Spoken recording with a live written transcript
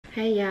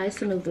Hey y'all, it's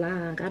a new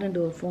vlog. I didn't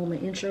do a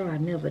formal intro. I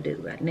never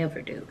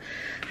do.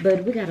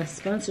 But we got a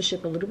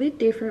sponsorship a little bit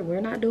different. We're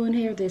not doing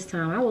hair this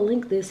time. I will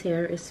link this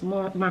hair. It's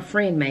more, my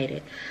friend made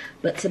it.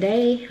 But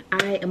today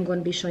I am going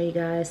to be showing you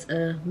guys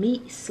a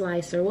meat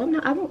slicer. Well,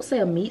 I won't say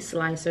a meat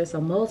slicer. It's a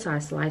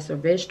multi-slicer,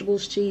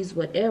 vegetables, cheese,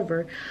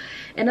 whatever.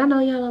 And I know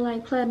y'all are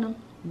like, Platinum.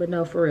 But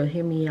no, for real,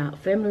 hear me out.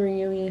 Family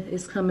reunion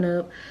is coming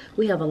up.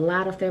 We have a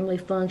lot of family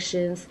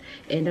functions,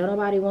 and don't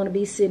nobody want to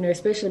be sitting there,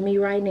 especially me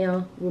right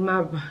now with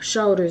my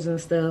shoulders and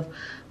stuff,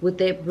 with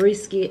that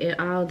brisket and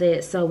all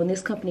that. So when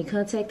this company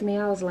contacted me,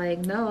 I was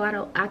like, no, I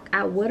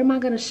don't. What am I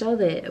gonna show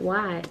that?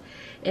 Why?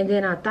 And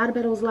then I thought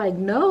about it. I was like,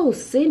 no,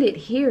 send it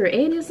here,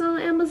 and it's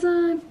on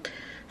Amazon.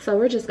 So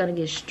we're just gonna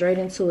get straight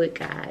into it,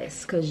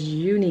 guys, cause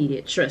you need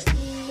it. Trust me.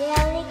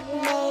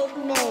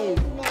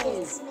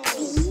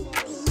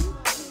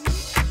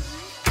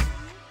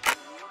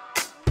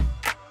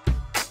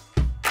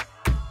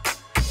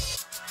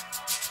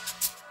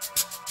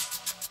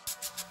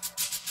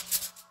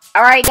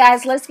 Alright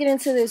guys, let's get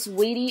into this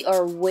Wetie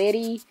or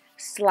Wetie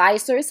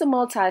slicer. It's a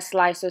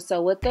multi-slicer,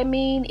 so what that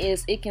means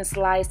is it can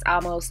slice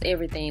almost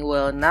everything.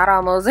 Well, not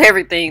almost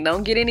everything.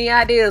 Don't get any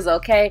ideas,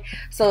 okay?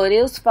 So it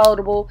is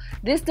foldable.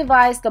 This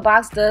device, the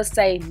box does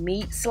say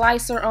meat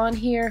slicer on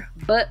here,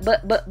 but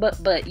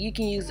you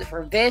can use it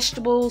for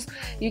vegetables,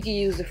 you can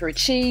use it for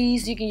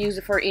cheese, you can use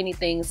it for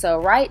anything. So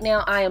right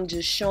now I am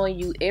just showing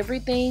you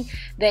everything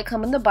that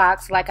come in the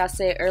box. Like I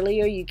said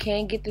earlier, you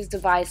can get this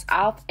device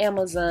off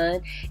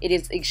Amazon. It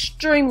is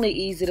extremely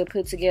easy to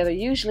put together.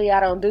 Usually I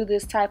don't do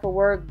this type of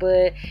work,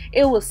 but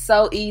it was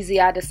so easy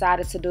I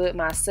decided to do it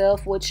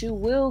myself. What you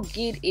will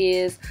get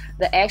is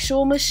the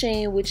actual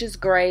machine, which is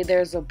gray.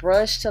 There's a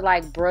brush to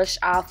like brush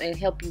off and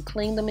help you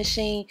clean the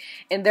machine,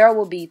 and there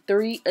will be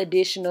 3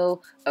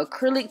 additional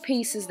acrylic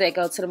pieces that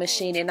go to the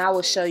machine, and I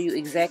will show you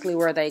exactly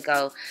where they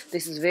go.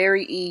 This is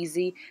very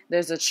easy.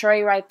 There's a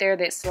tray right there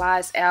that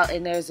slides out,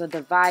 and there's a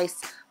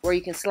device where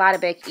you can slide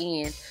it back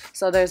in.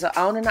 So there's an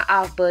on and an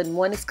off button.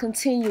 One is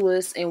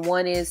continuous and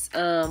one is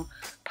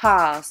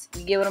pause.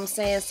 You get what I'm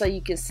saying? So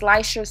you can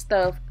slice your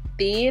stuff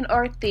thin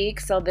or thick.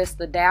 So that's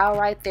the dial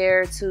right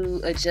there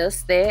to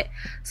adjust that.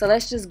 So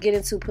let's just get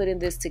into putting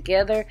this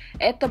together.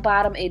 At the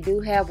bottom it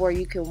do have where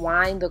you can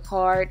wind the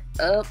card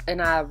up,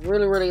 and I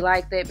really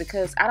like that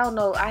because I don't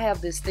know, I have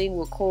this thing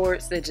with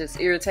cords that just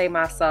irritate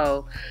my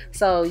soul.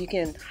 So you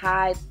can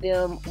hide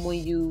them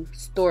when you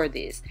store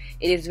this.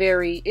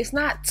 It's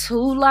not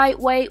too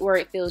lightweight where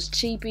it feels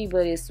cheapy,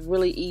 but it's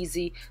really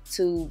easy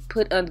to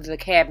put under the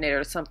cabinet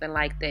or something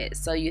like that.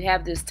 So you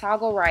have this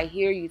toggle right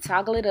here. You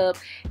toggle it up,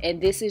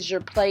 and this is your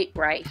plate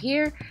right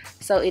here.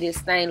 So it is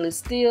stainless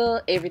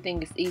steel.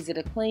 Everything is easy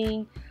to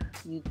clean.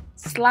 You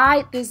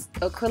slide this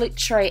acrylic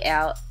tray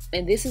out,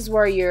 and this is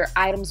where your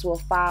items will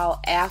file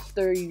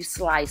after you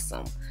slice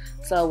them.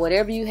 So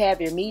whatever you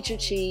have, your meat, your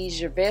cheese,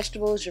 your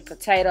vegetables, your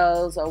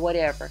potatoes, or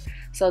whatever.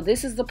 So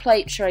this is the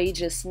plate tray. You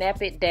just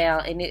snap it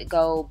down and it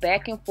go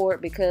back and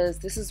forth, because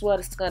this is what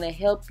it's going to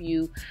help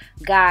you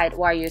guide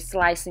while you're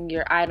slicing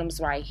your items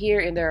right here.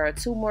 And there are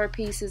 2 more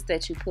pieces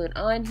that you put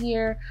on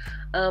here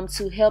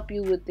to help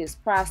you with this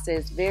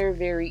process.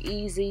 Very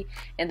easy.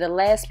 And the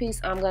last piece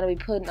I'm going to be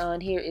putting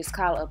on here is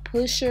called a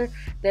pusher.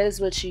 That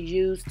is what you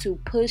use to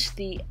push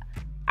the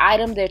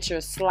item that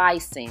you're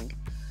slicing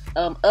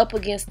up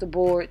against the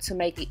board to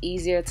make it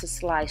easier to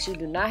slice. You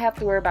do not have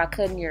to worry about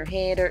cutting your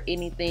hand or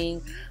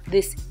anything.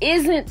 This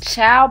isn't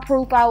child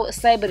proof, I would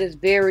say, but it's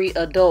very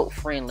adult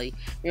friendly.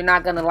 You're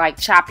not gonna like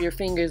chop your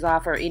fingers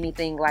off or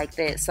anything like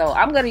that. So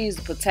I'm gonna use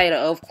the potato,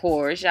 of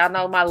course. Y'all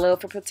know my love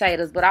for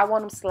potatoes, but I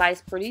want them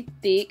sliced pretty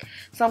thick.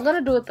 So I'm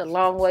gonna do it the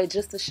long way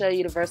just to show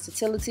you the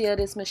versatility of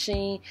this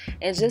machine.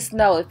 And just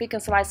know, if it can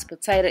slice a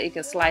potato, it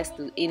can slice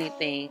through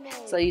anything.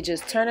 So you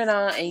just turn it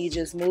on and you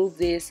just move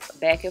this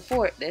back and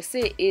forth. That's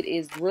it. It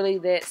is really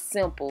that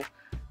simple.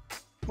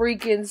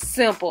 Freaking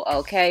simple,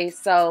 okay?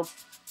 So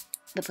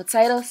the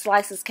potato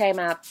slices came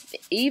out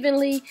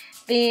evenly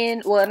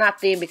thin. Well,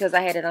 not thin because I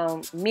had it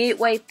on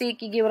midway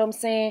thick, you get what I'm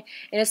saying?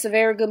 And it's a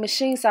very good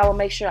machine, so I will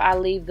make sure I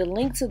leave the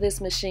link to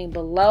this machine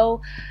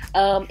below.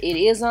 It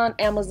is on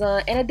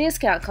Amazon, and a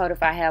discount code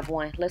if I have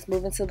one. Let's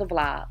move into the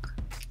vlog.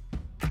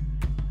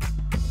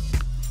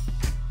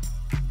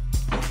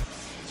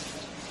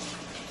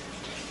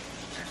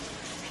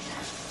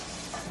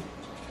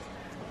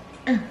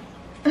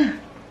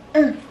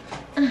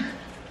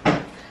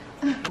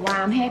 Why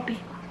I'm happy?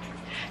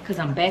 Because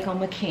I'm back on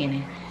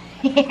mechanic.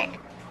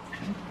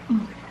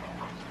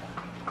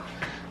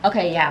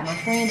 Okay, y'all, my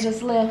friend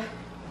just left.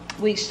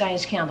 We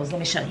exchanged candles. Let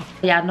me show you.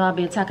 Y'all know I've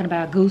been talking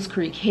about Goose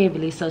Creek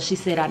heavily, so she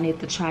said I need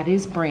to try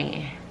this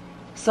brand.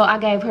 So I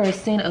gave her a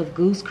scent of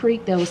Goose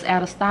Creek that was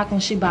out of stock when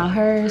she bought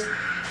hers,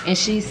 and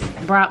she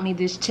brought me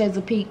this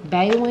Chesapeake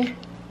Bay one.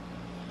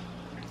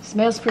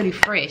 Smells pretty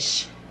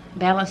fresh.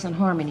 Balance and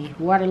harmony,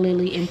 water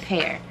lily and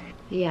pear.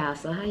 Yeah,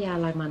 so how y'all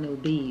like my new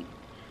bead?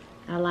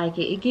 I like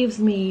it. It gives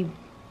me,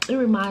 it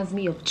reminds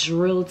me of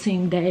drill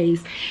team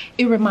days.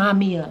 It reminds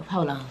me of,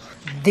 hold on,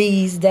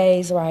 these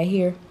days right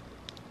here.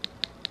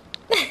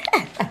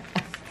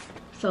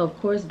 So of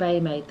course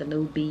Bday made the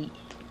new beat.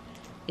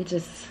 It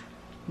just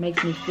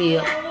makes me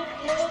feel,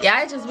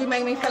 yeah, it just be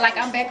making me feel like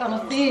I'm back on the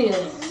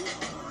field.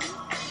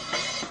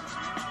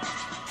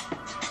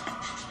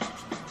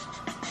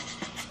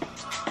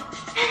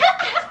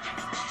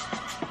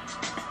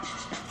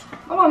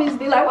 My mom used to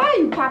be like, why are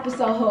you popping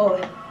so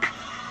hard?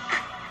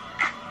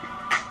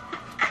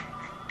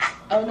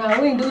 Oh no,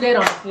 we didn't do that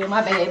on the field.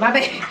 My bad, my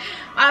bad.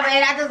 My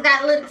bad, I just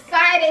got a little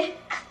excited.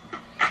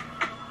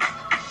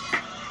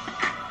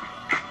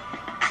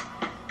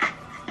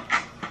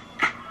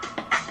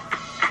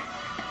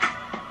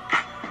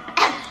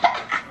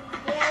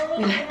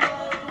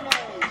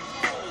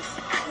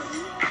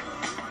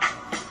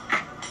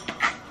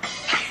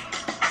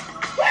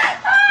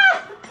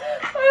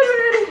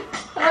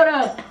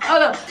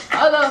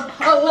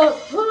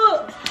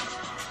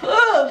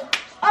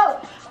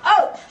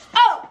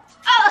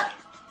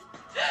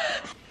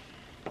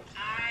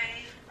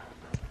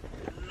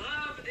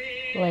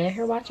 Laying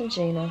here watching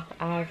Juno.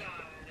 I've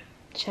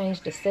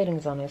changed the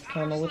settings on this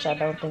camera, which I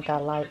don't think I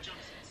like,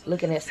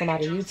 looking at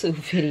somebody's YouTube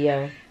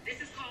video.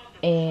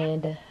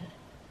 And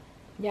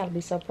y'all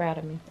be so proud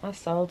of me. I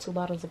sold 2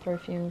 bottles of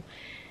perfume.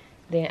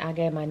 Then I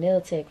gave my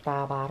nail tech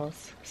 5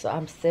 bottles. So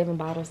I'm 7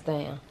 bottles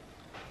down.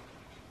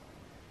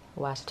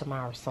 Watch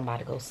tomorrow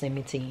somebody go send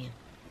me 10.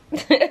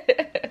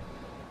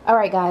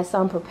 Alright guys, so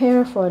I'm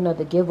preparing for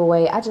another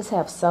giveaway. I just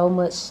have so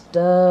much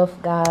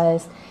stuff,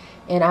 guys.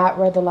 And I'd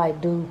rather like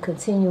do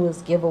continuous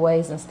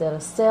giveaways instead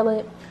of sell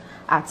it.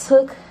 I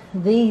took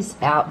these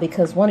out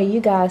because one of you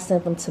guys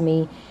sent them to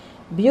me.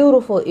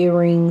 Beautiful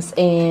earrings,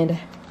 and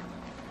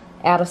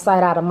out of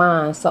sight, out of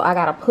mind. So I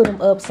gotta put them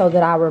up so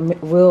that I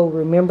will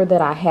remember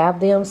that I have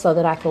them, so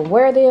that I can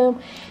wear them.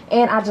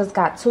 And I just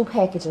got 2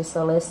 packages,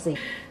 so let's see.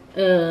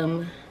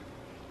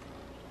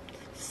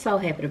 So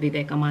happy to be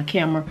back on my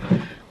camera.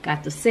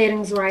 Got the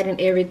settings right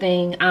and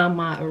everything on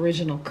my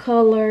original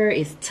color.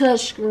 It's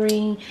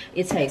touchscreen.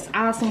 It takes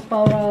awesome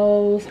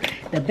photos.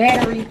 The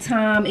battery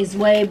time is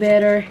way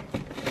better.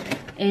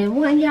 And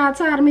wasn't y'all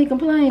tired of me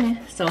complaining?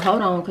 So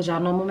hold on, because y'all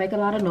know I'm going to make a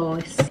lot of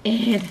noise.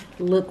 And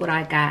look what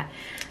I got.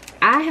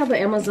 I have an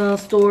Amazon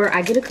store.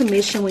 I get a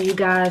commission when you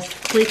guys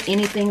click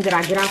anything that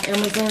I get off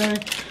Amazon.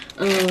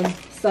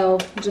 So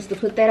just to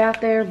put that out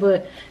there,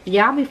 but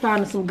y'all be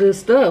finding some good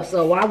stuff.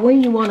 So why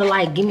wouldn't you want to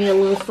like give me a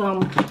little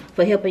something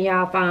for helping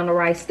y'all find the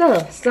right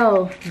stuff?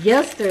 So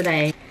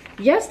yesterday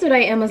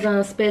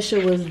Amazon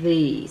special was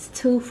these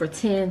 2 for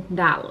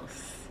 $10.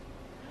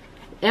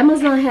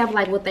 Amazon have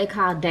like what they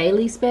call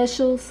daily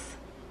specials,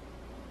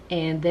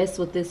 and that's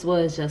what this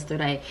was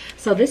yesterday.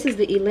 So this is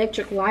the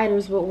electric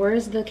lighters, but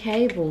where's the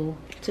cable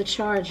to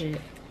charge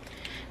it?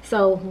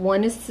 So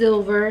one is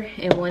silver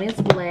and one is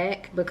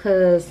black,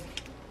 because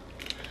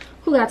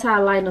who got tired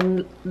of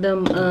lighting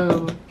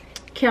them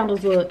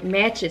candles with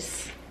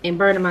matches and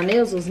burning my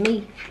nails was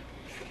me.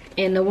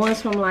 And the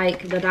ones from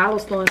like the dollar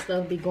store and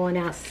stuff be going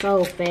out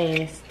so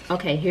fast.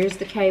 Okay, here's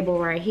the cable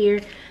right here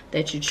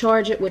that you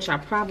charge it, which I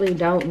probably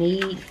don't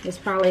need. It's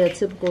probably a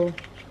typical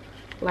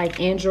like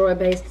Android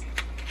based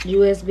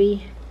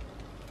USB.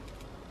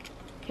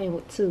 Came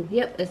with 2.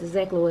 Yep, that's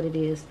exactly what it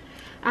is.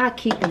 I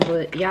keep them,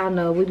 but y'all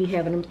know we be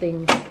having them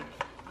things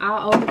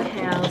all over the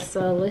house.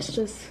 So let's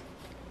just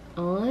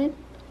on.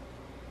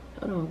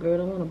 Hold on, girl, I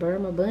don't want to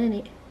burn my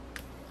bunny.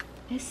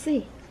 Let's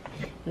see.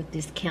 If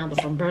this candle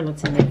from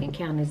Burlington, they can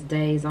count its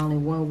days. Only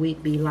 1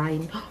 week be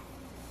lighting.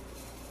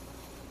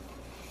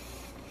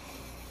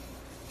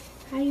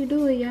 How you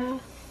doing, y'all?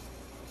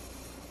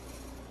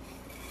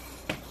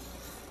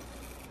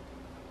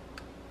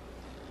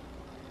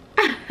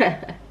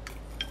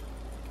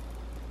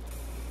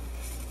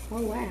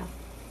 Oh, wow.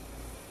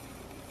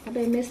 I've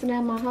been missing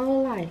out my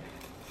whole life.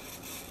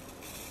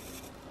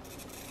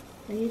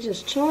 And you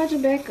just charge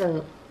it back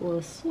up.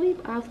 Well,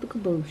 sweep off the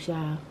caboose,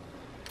 y'all.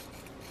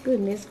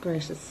 Goodness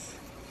gracious.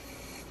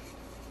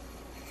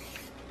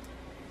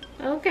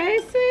 Okay,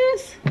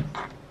 sis.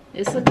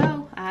 It's a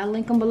go. I'll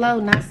link them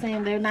below. Not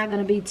saying they're not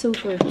going to be 2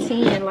 for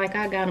 $10 like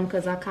I got them,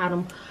 because I caught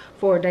them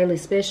for a daily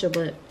special,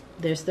 but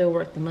they're still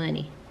worth the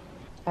money.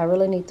 I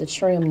really need to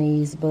trim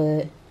these,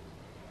 but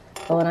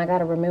oh, and I got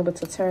to remember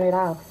to turn it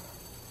off.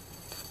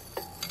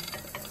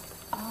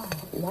 Oh,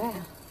 wow.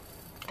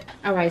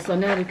 All right, so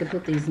now we can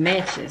put these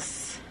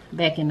matches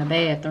back in the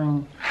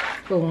bathroom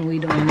for when we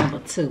doing number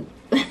 2.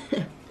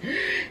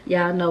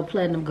 Y'all know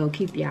platinum go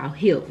keep y'all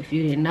hip. If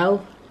you didn't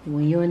know,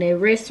 when you're in that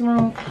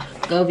restroom,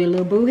 go over your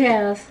little boo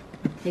house.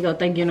 You gonna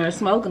think you're in there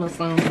smoking or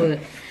something, but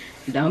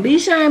don't be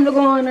ashamed to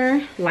go in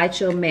there.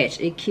 Light your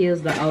match. It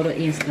kills the odor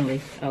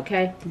instantly,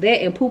 okay?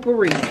 That and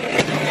poopery.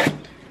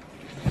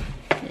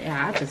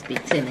 Yeah, I just be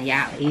telling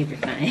y'all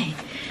everything.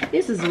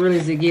 This is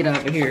really to get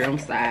over here. I'm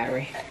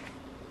sorry.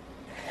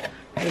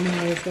 And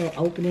now let's go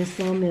opening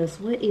something else.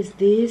 What is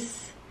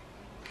this?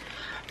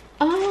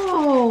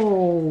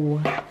 Oh,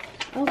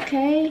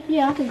 okay.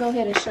 Yeah, I can go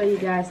ahead and show you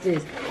guys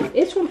this.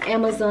 It's from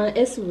Amazon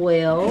as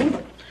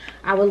well.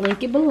 I will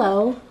link it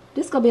below.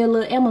 This gonna be a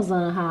little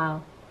Amazon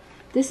haul.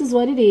 This is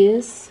what it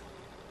is.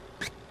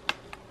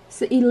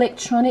 It's an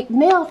electronic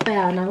nail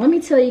file. Now let me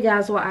tell you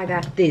guys why I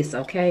got this,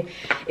 okay?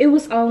 It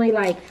was only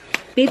like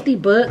 50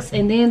 bucks,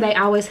 and then they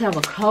always have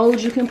a code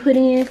you can put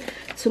in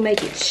to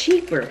make it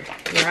cheaper,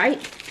 right?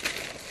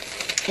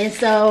 And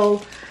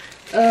so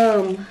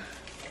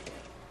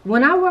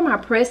when I wear my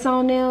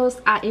press-on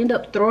nails, I end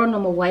up throwing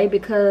them away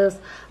because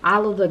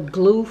all of the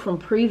glue from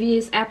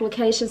previous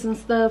applications and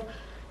stuff,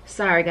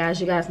 sorry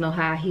guys, you guys know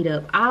how I heat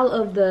up, all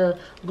of the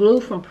glue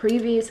from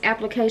previous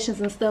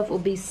applications and stuff will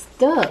be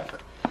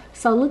stuck.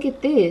 So look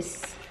at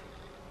this.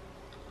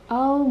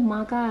 Oh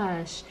my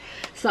gosh.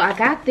 So I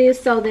got this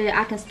so that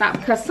I can stop,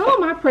 because some of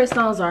my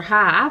press-ons are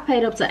high. I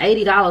paid up to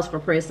 $80 for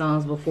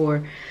press-ons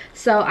before.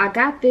 So I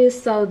got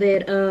this so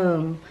that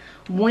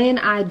when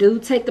I do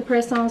take the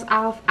press-ons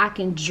off, I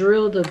can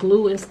drill the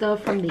glue and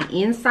stuff from the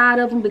inside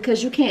of them,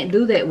 because you can't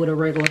do that with a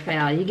regular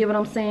file. You get what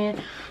I'm saying?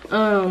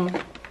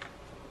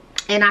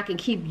 And I can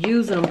keep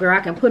using them, girl.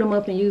 I can put them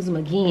up and use them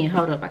again.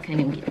 Hold up, I can't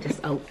even get this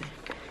open.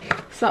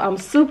 So I'm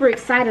super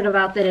excited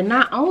about that. And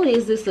not only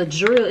is this a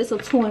drill, it's a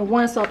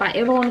 2-in-1. So if I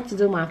ever wanted to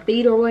do my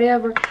feet or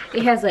whatever,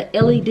 it has a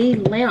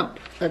LED lamp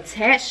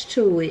attached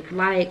to it.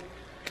 Like,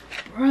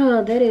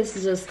 bruh, that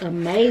is just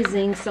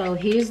amazing. So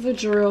here's the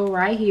drill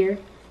right here.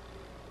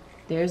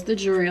 There's the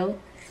drill.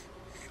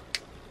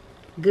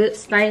 Good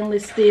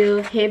stainless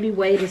steel,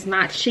 heavyweight. It's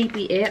not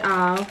cheapy at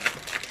all.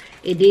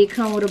 It did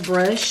come with a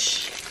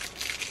brush.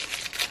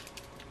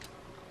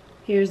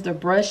 Here's the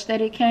brush that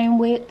it came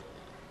with.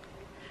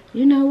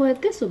 You know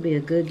what? This will be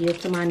a good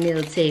gift to my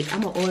nail tech.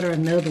 I'm going to order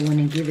another one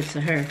and give it to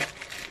her,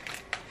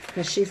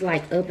 because she's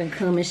like up and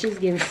coming. She's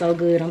getting so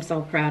good. I'm so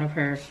proud of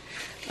her.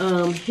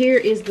 Here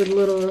is the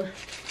little,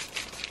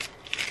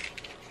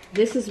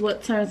 this is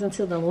what turns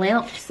into the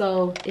lamp.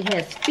 So it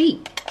has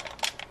feet.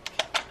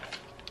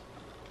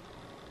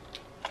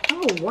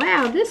 Oh,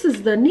 wow. This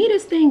is the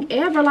neatest thing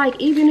ever. Like,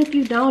 even if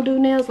you don't do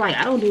nails, like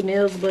I don't do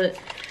nails, but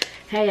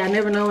hey, I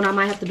never know when I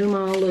might have to do my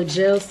own little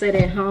gel set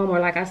at home, or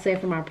like I said,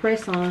 for my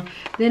press on.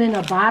 Then in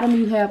the bottom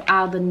you have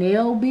all the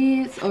nail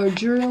bits or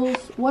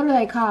drills. What are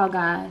they called,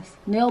 guys?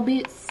 Nail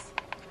bits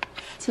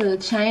to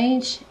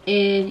change,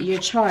 and your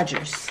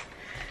chargers.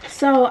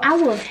 So I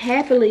will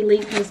happily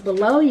link this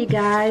below, you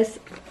guys.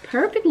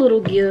 Perfect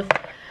little gift.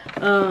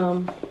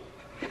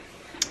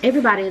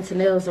 Everybody into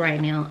nails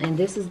right now, and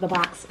this is the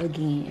box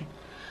again.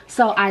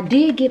 So I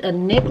did get a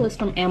necklace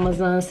from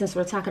Amazon, since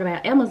we're talking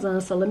about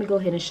Amazon. So let me go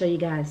ahead and show you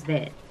guys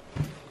that.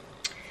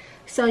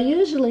 So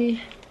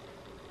usually,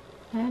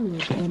 I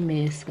look a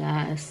mess,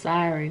 guys.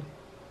 Sorry.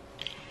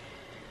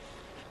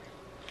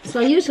 So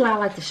usually I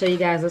like to show you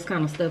guys this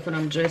kind of stuff when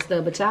I'm dressed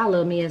up, but y'all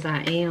love me as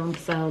I am.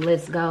 So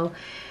let's go.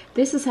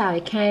 This is how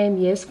it came.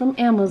 Yes, from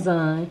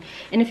Amazon.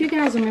 And if you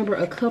guys remember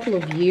a couple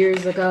of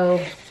years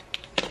ago,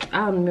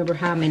 I don't remember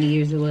how many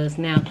years it was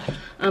now.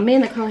 Me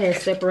and Nicole had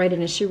separated,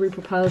 and she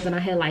re-proposed, and I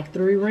had like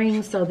 3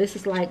 rings. So this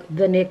is like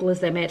the necklace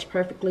that matched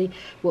perfectly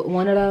with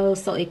one of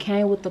those. So it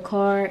came with the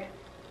card.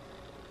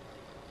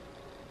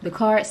 The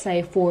card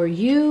say "for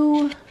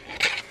you,"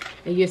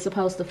 and you're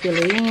supposed to fill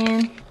it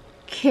in.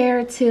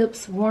 Care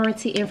tips,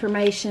 warranty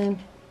information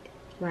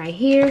right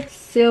here.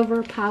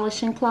 Silver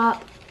polishing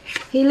cloth.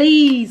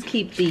 Please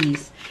keep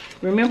these.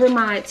 Remember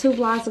my 2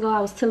 vlogs ago,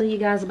 I was telling you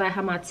guys about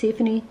how my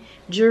Tiffany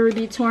jewelry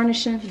be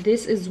tarnishing?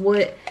 This is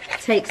what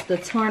takes the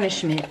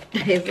tarnishment,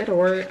 is that a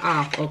word,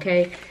 off,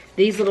 okay?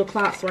 These little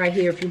clocks right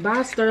here. If you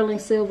buy sterling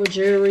silver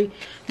jewelry,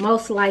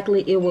 most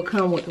likely it will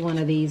come with one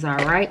of these,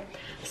 all right?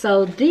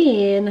 So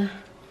then,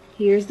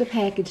 here's the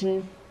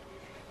packaging.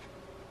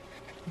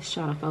 Let's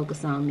try to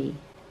focus on me.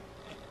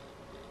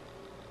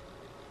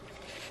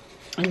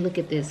 And look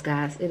at this,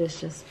 guys. It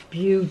is just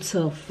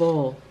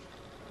beautiful.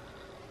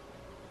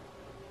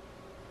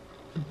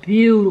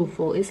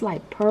 Beautiful. It's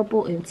like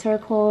purple and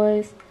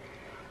turquoise.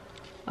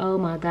 Oh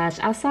my gosh,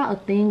 I saw a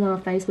thing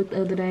on Facebook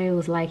the other day. It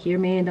was like, your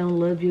man don't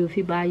love you if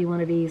he buy you one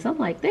of these. I'm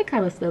like, that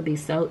kind of stuff be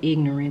so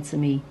ignorant to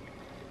me.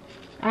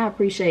 I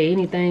appreciate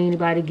anything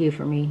anybody give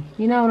for me.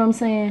 You know what I'm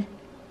saying?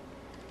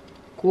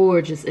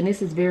 Gorgeous. And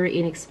this is very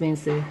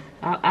inexpensive.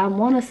 I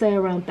want to say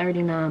around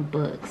 39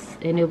 bucks,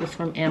 and it was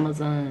from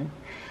Amazon.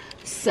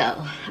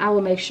 So I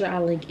will make sure I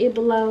link it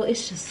below.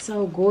 It's just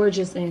so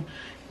gorgeous, and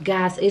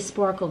guys, it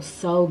sparkles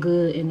so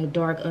good in the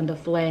dark under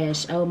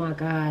flash. Oh my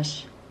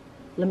gosh.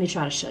 Let me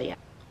try to show you.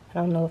 I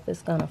don't know if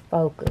it's gonna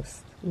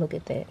focus. Look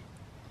at that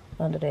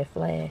under that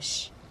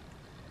flash.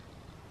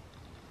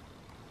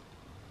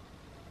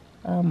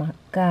 Oh my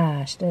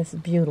gosh, that's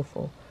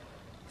beautiful.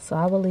 So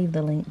I will leave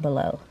the link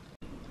below.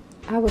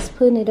 I was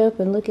putting it up,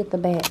 and look at the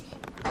back.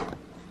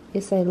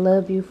 It say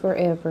love you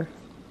forever.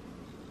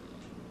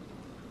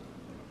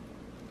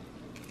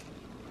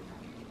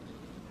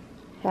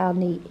 How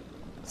neat.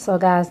 So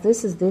guys,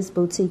 this is this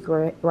boutique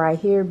right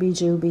here,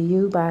 Bijou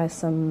BU by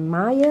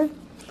Samaya.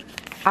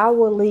 I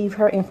will leave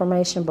her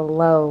information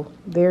below.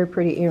 Very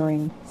pretty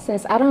earring.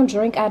 Since I don't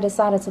drink, I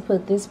decided to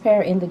put this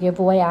pair in the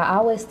giveaway. I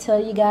always tell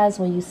you guys,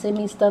 when you send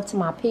me stuff to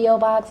my P.O.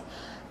 box,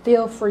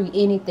 feel free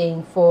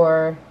anything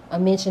for a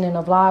mention in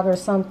a vlog or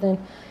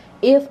something.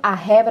 If I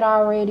have it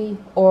already,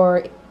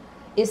 or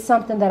it's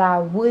something that I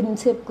wouldn't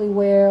typically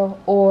wear,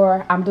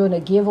 or I'm doing a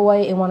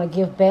giveaway and want to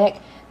give back,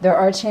 there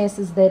are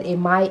chances that it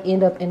might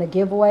end up in a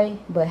giveaway.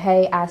 But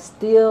hey, I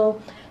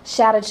still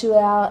shouted you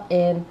out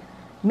and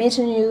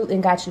mentioned you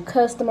and got you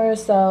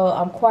customers, so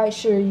I'm quite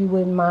sure you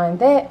wouldn't mind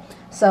that.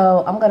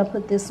 So I'm gonna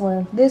put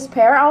this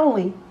pair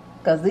only,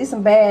 because these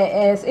some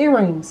badass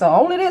earrings, so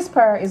only this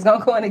pair is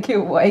gonna go in the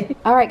giveaway.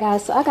 All right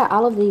guys, so I got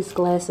all of these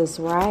glasses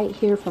right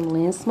here from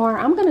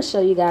LensSmart. I'm gonna show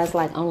you guys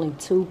like only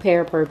 2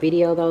 pair per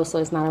video though, so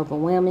it's not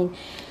overwhelming.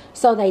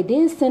 So they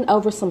did send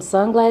over some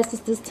sunglasses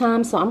this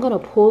time, so I'm gonna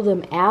pull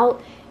them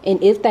out,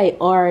 and if they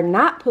are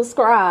not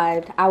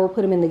prescribed, I will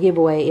put them in the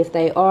giveaway. If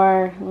they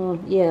are,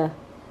 yeah,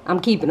 I'm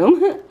keeping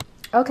them.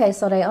 Okay,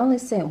 so they only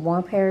sent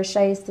 1 pair of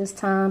shades this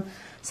time,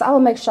 so I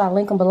will make sure I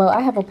link them below. I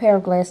have a pair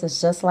of glasses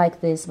just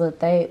like this, but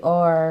they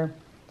are,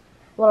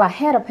 well, I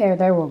had a pair,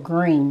 they were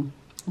green.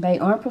 They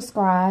aren't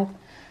prescribed.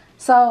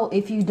 So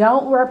if you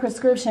don't wear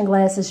prescription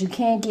glasses, you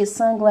can get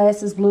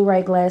sunglasses,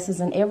 Blu-ray glasses,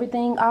 and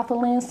everything off of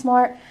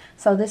LensSmart.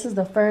 So this is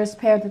the first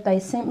pair that they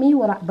sent me,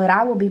 but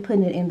I will be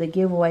putting it in the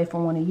giveaway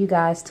for one of you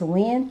guys to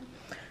win.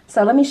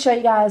 So let me show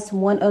you guys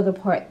one other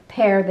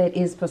pair that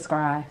is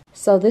prescribed.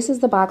 So this is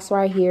the box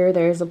right here.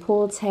 There's a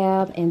pull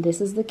tab, and this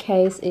is the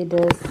case. It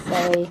does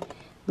say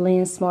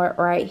LensSmart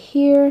right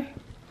here.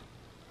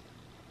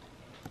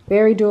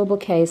 Very durable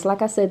case.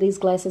 Like I said, these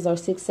glasses are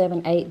 $6,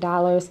 $7,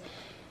 $8.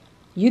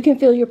 You can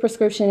fill your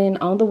prescription in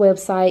on the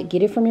website,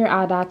 get it from your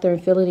eye doctor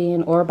and fill it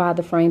in, or buy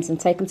the frames and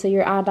take them to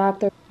your eye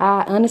doctor.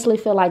 I honestly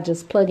feel like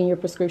just plugging your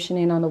prescription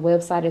in on the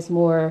website is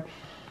more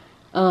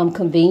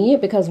convenient,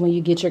 because when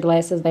you get your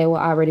glasses, they will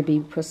already be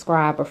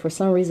prescribed, or for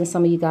some reason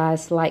some of you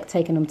guys like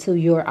taking them to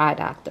your eye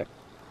doctor.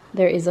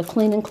 There is a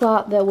cleaning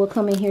cloth that will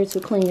come in here to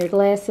clean your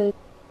glasses.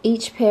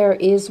 Each pair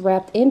is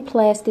wrapped in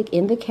plastic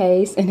in the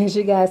case, and as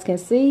you guys can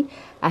see,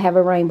 I have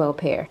a rainbow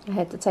pair. I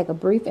had to take a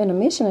brief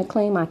intermission to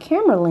clean my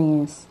camera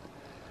lens.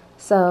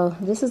 So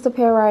this is the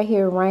pair right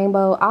here,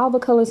 rainbow, all the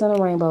colors in the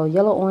rainbow,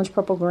 yellow, orange,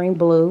 purple, green,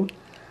 blue.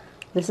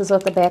 This is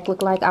what the back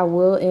look like. I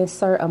will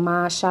insert a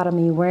mod shot of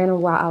me wearing them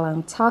while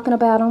I'm talking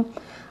about them.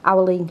 I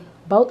will link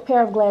both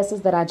pair of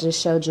glasses that I just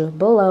showed you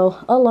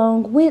below,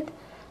 along with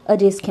a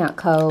discount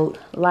code.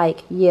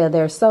 Like, yeah,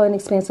 they're so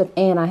inexpensive,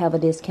 and I have a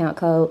discount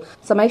code.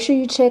 So make sure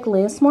you check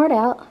LensSmart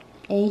out.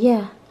 And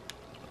yeah,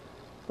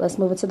 let's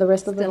move into the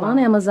rest of the line. On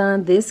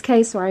Amazon, this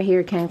case right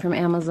here came from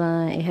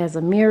Amazon. It has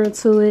a mirror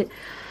to it.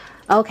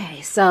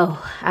 Okay, so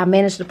I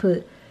managed to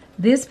put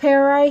this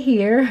pair right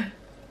here,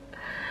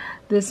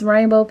 this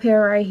rainbow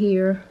pair right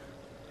here,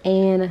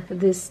 and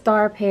this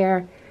star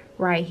pair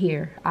right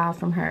here, all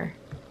from her.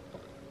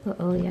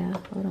 Oh yeah,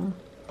 hold on.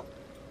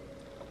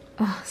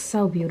 Oh,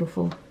 so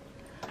beautiful.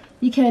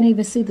 You can't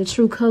even see the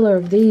true color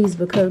of these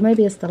because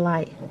maybe it's the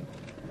light.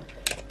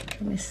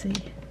 Let me see.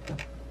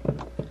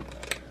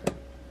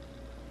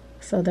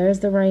 So there's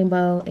the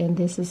rainbow, and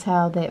this is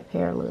how that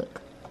pair look.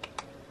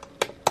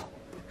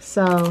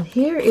 So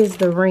here is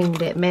the ring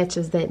that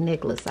matches that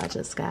necklace I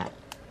just got.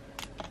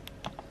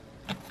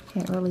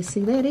 Can't really see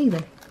that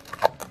either.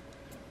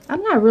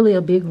 I'm not really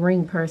a big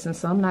ring person,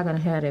 so I'm not going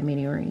to have that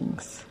many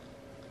rings.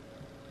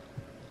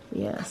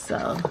 Yeah,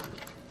 so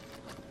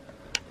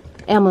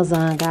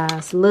Amazon,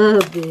 guys,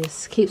 love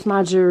this. Keeps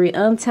my jewelry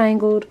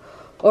untangled,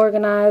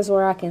 organized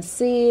where I can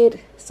see it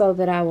so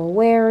that I will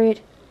wear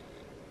it.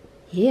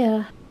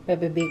 Yeah,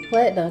 baby, big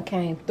platinum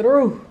came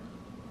through.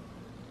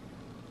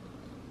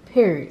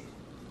 Period.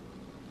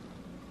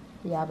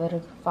 Y'all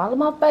better follow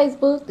my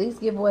Facebook. These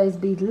giveaways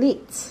be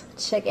lit.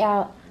 Check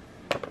out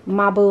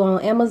my boo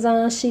on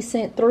Amazon. She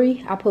sent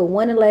 3. I put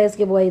 1 in the last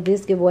giveaway,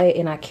 this giveaway,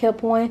 and I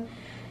kept 1.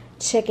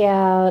 Check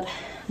out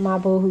my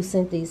boo who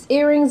sent these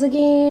earrings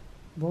again.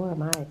 Boy,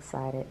 am I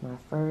excited. My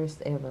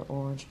first ever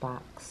orange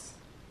box.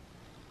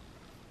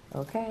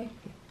 Okay.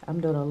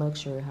 I'm doing a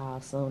luxury haul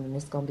soon, and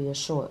it's going to be a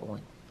short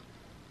one.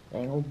 It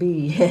ain't going to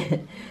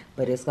be,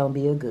 but it's going to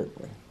be a good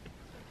one.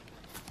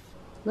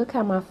 Look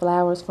how my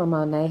flowers from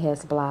Monet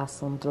has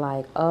blossomed.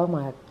 Like, oh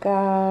my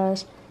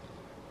gosh.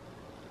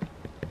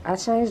 I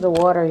changed the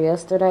water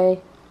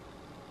yesterday.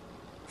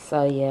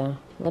 So yeah,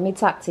 let me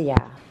talk to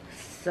y'all.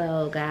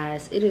 So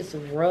guys, it is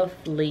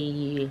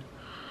roughly,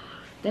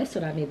 that's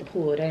what I need to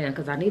pull down,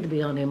 because I need to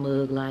be on that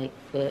mug like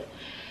that.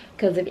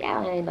 Because if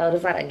y'all ain't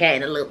noticed, I done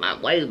gained a little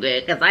my weight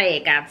back, because I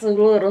ain't got too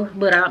little.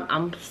 But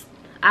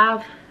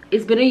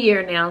it's been a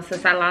year now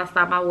since I lost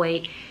all my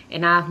weight,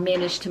 and I've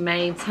managed to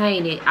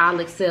maintain it. I'll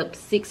accept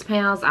 6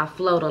 pounds. I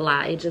float a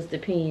lot. It just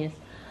depends.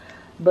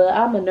 But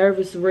I'm a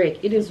nervous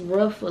wreck. It is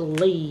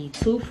roughly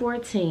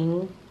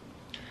 2:14,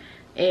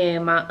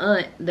 and my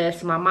aunt,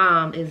 that's my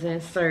mom, is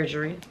in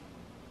surgery.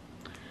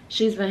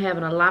 She's been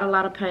having a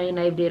lot of pain.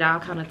 They did all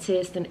kind of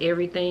tests and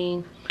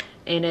everything,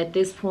 and at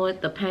this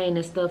point, the pain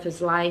and stuff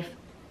is life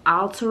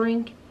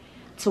altering,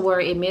 to where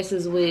it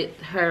messes with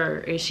her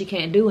and she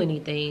can't do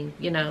anything,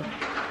 you know.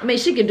 I mean,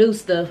 she can do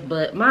stuff,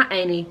 but my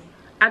auntie,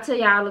 I tell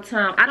y'all all the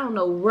time, I don't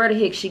know where the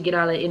heck she get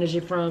all that energy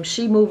from.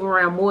 She move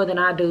around more than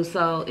I do,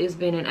 so it's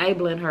been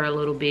enabling her a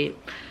little bit.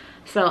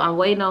 So I'm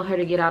waiting on her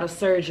to get out of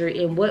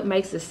surgery, and what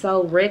makes it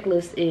so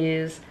reckless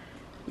is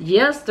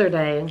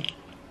Yesterday,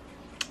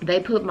 they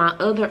put my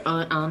other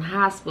aunt on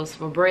hospice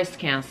for breast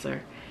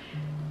cancer.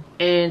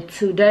 And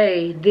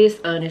today, this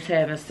aunt is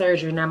having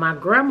surgery. Now, my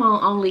grandma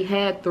only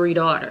had 3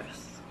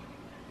 daughters.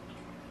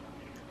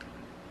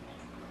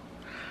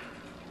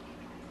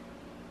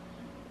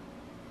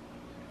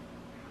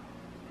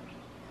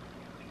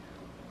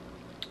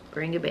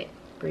 Bring it back.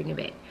 Bring it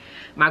back.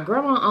 My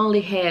grandma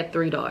only had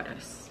 3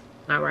 daughters.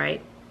 All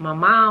right. My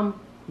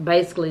mom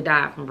basically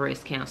died from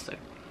breast cancer.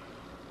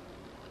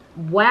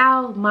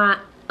 While my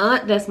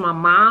aunt, that's my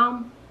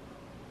mom,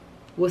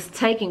 was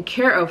taking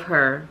care of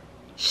her,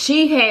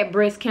 she had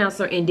breast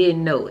cancer and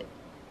didn't know it.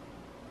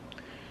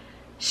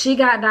 She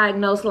got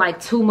diagnosed like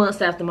 2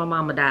 months after my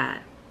mama died.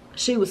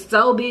 She was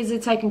so busy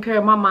taking care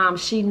of my mom,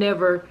 she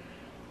never...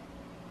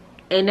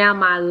 And now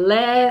my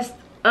last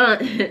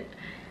aunt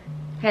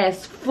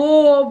has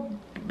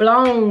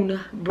full-blown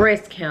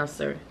breast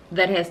cancer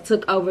that has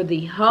took over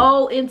the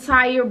whole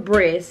entire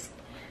breast,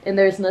 and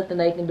there's nothing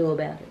they can do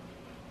about it.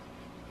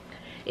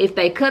 If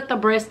they cut the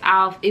breast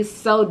off, it's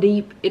so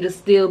deep, it'll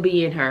still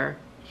be in her.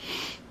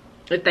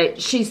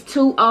 She's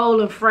too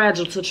old and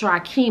fragile to try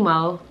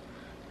chemo,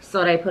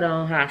 so they put her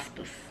on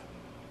hospice.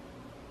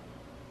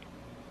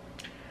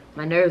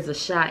 My nerves are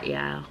shot,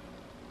 y'all.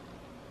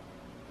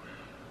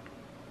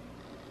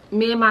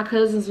 Me and my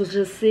cousins was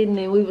just sitting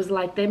and we was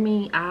like, that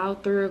mean all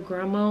 3 of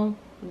grandma's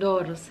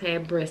daughters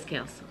had breast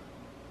cancer.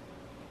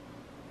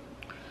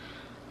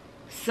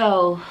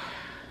 So,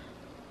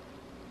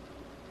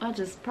 I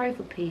just pray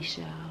for peace,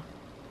 y'all.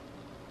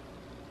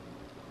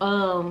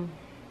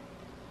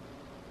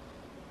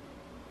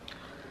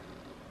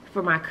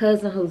 For my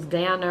cousin who's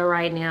down there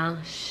right now,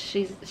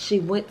 she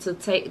went to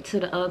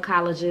the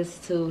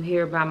oncologist to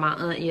hear about my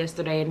aunt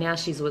yesterday, and now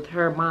she's with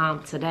her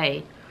mom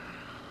today.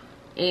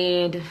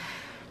 And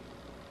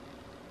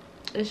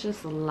it's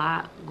just a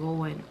lot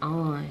going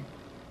on.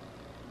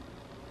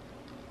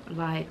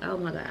 Like, oh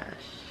my gosh.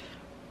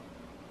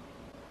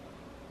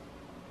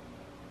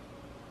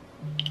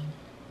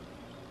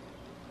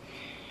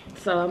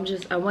 So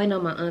I'm waiting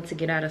on my aunt to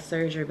get out of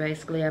surgery.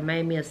 Basically, I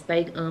made me a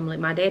steak omelet.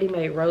 My daddy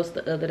made roast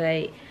the other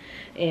day,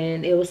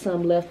 and it was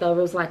some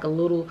leftover. It was like a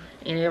little,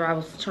 and I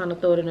was trying to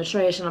throw it in the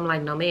trash, and I'm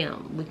like, no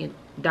ma'am, we can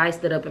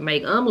dice it up and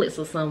make omelets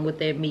or something with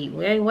that meat.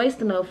 We ain't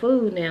wasting no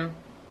food now.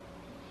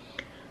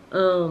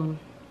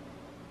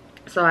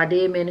 So I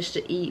did manage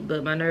to eat,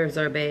 but my nerves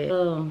are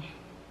bad.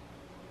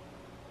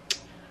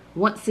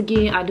 Once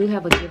again, I do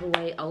have a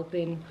giveaway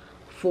open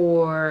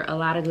for a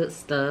lot of good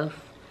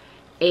stuff.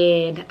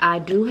 And I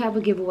do have a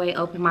giveaway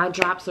open. My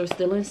drops are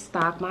still in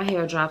stock, my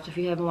hair drops. If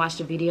you haven't watched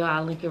the video,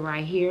 I'll link it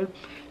right here.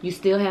 You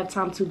still have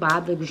time to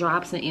buy the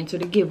drops and enter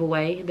the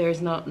giveaway.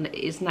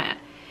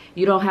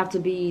 You don't have to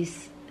be,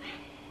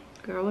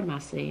 girl, what am I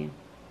saying?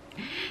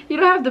 You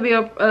don't have to be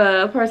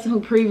a person who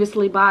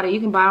previously bought it. You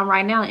can buy them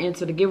right now and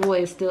enter. The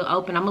giveaway is still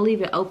open. I'm going to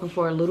leave it open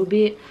for a little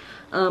bit.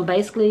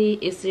 Basically,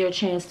 it's your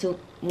chance to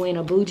win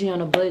a Bougie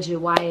on a Budget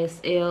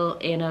YSL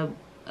and a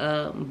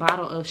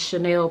bottle of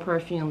Chanel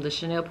perfume. The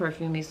Chanel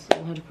perfume is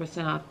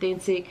 100%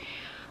 authentic.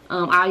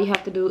 All you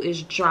have to do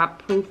is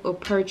drop proof of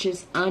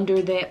purchase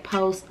under that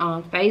post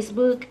on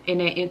Facebook, and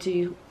that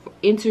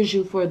enters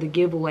you for the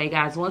giveaway,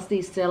 guys. Once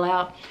these sell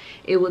out,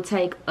 it will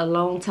take a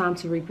long time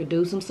to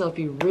reproduce them. So if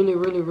you really,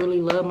 really,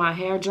 really love my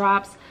hair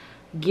drops,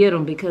 get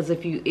them, because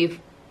if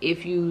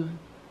you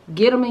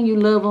get them and you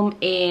love them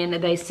and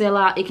they sell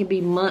out, it can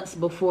be months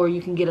before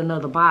you can get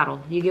another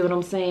bottle. You get what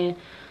I'm saying?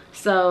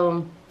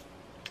 So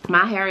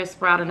my hair is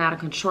sprouting out of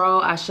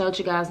control. I showed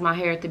you guys my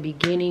hair at the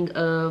beginning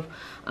of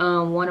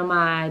one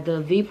of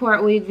the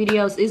V-part wig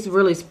videos. It's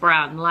really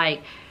sprouting.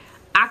 Like,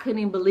 I couldn't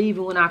even believe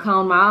it when I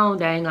combed my own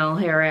dang on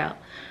hair out.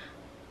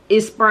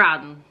 It's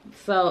sprouting.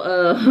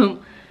 So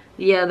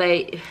yeah,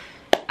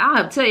 I'll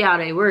have to tell y'all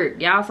they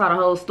work. Y'all saw the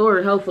whole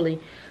story, hopefully.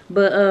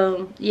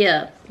 But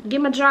yeah,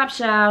 get my drops,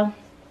 y'all.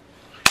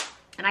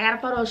 And I got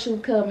a photo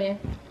shoot coming,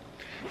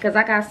 because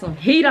I got some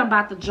heat I'm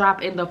about to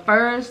drop. In the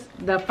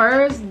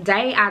first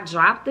day I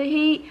drop the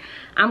heat,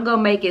 I'm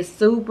gonna make it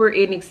super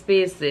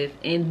inexpensive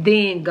and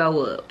then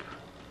go up,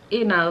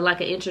 you know,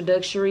 like an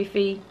introductory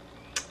fee.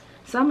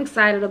 So I'm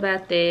excited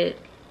about that,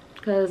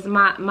 because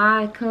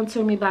my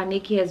Contour Me by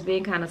Nikki has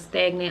been kind of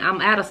stagnant.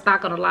 I'm out of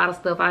stock on a lot of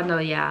stuff, I know,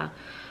 y'all,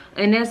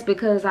 and that's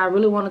because I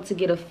really wanted to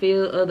get a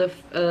feel of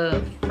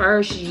the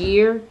first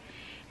year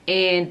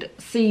and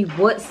see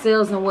what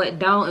sells and what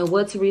don't, and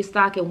what to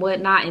restock and what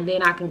not, and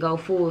then I can go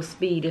full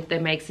speed, if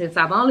that makes sense.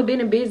 I've only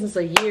been in business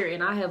a year,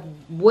 and I have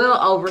well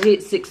over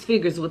hit 6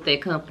 figures with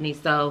that company,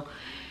 so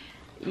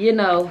you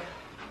know,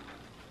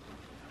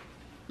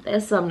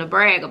 that's something to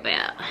brag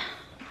about.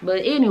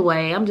 But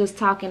anyway, I'm just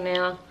talking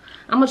now.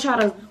 I'm gonna try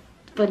to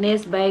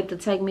finesse Babe to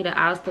take me to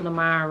Austin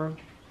tomorrow,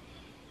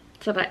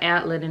 to the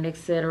outlet and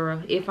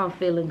etc. if I'm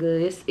feeling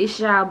good. It's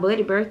y'all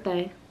buddy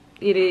birthday.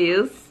 It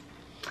is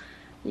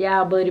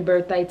y'all buddy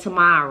birthday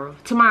tomorrow.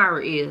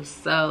 Tomorrow is,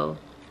 so.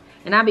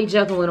 And I be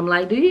joking with him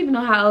like, do you even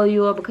know how old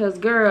you are? Because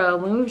girl,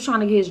 when we were trying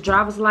to get his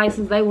driver's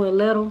license, they wouldn't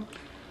let him.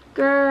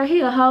 Girl,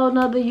 he a whole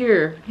nother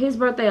year. His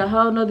birthday a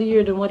whole nother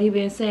year than what he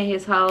been saying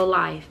his whole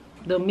life.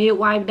 The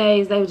midwife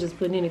days, they was just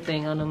putting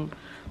anything on them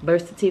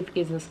birth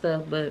certificates and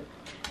stuff. But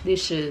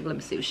this should, let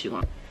me see what she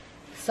wants.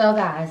 So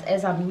guys,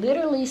 as I'm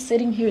literally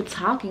sitting here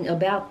talking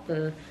about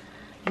the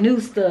new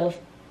stuff,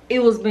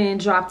 it was being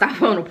dropped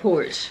off on the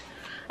porch.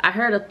 I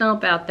heard a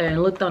thump out there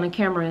and looked on the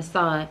camera and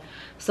saw it.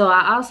 So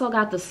I also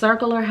got the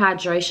Circular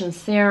Hydration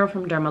Serum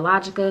from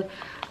DERMILOGICA.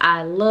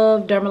 I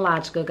love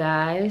DERMILOGICA,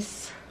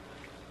 guys.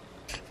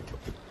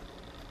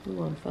 We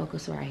want to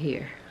focus right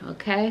here,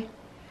 okay?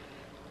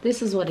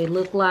 This is what it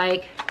looked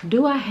like.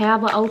 Do I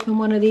have an open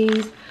one of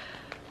these?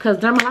 Because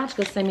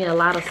DERMILOGICA sent me a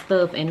lot of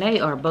stuff and they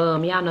are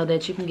bum. Y'all know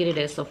that you can get it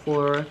at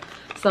Sephora.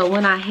 So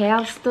when I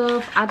have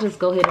stuff, I just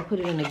go ahead and put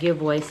it in a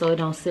giveaway so it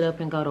don't sit up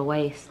and go to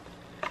waste.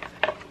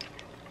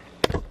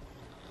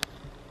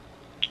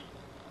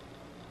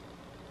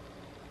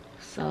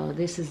 So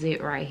this is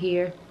it right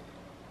here.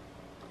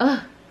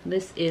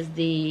 This is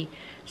the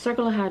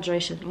Circular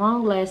Hydration,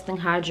 long-lasting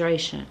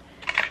hydration.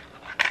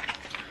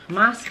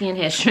 My skin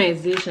has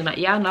transitioned.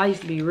 Y'all know I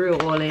used to be real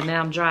oily, and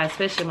now I'm dry,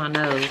 especially my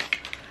nose.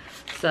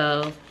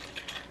 So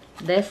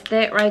that's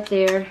that right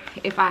there.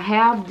 If I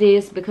have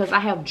this, because I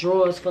have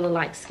drawers full of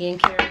like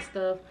skincare and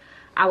stuff,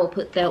 I will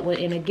put that one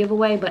in a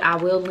giveaway, but I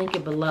will link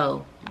it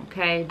below.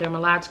 Okay,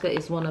 DERMILOGICA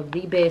is one of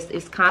the best.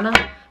 It's kind of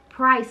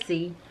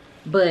pricey,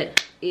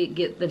 but it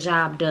get the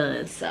job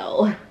done.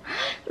 So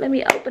let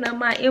me open up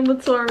my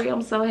inventory.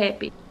 I'm so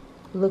happy.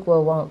 Look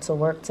what went to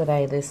work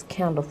today. This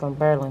candle from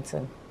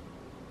Burlington.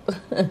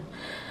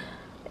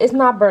 It's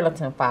not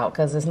Burlington fault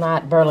because it's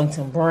not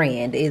Burlington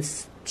brand.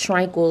 It's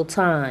Tranquil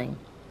Time.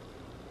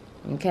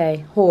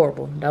 Okay,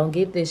 horrible. Don't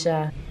get this,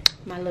 y'all.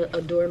 My little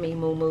adore me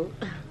moo moo.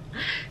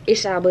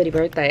 It's y'all buddy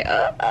birthday.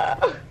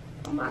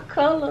 My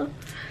color.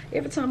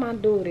 Every time I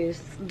do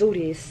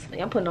this,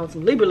 I'm putting on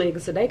some Libra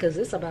leggings today because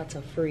it's about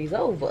to freeze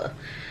over.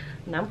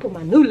 And I'm putting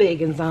my new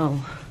leggings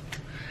on.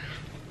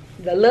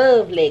 The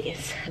Love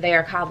leggings. They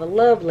are called the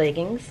Love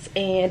leggings.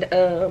 And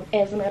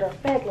as a matter of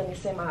fact, let me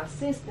send my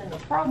assistant a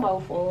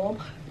promo for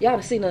them. Y'all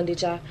done seen none,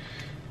 did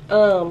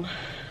y'all?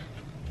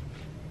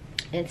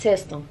 And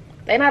test them.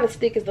 They're not as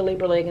thick as the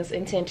Libra leggings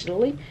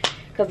intentionally,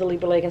 because the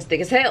Libra leggings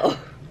thick as hell.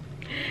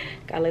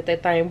 Gotta let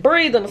that thing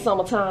breathe in the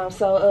summertime.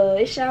 So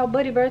it's y'all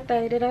buddy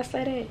birthday. Did I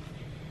say that?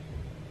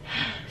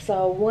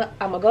 So what?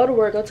 I'm gonna go to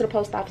work, go to the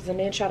post office, and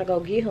then try to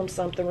go get him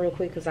something real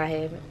quick because I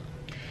haven't.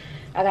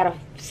 I gotta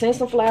send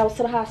some flowers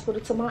to the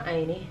hospital to my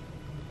auntie.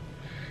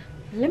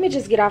 Let me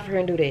just get off here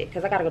and do that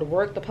because I gotta go to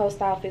work, the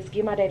post office,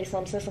 give my daddy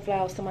something, send some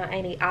flowers to my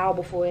auntie all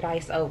before it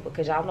ice over.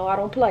 Because y'all know I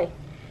don't play.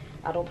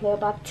 I don't play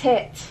about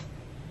tat.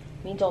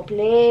 Me don't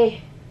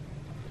play.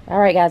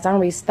 Alright guys, I'm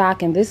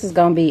restocking. This is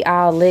gonna be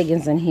all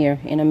leggings in here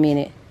in a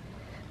minute.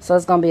 So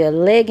it's gonna be a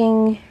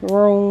legging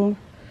room.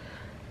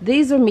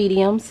 These are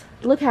mediums.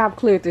 Look how I've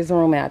cleared this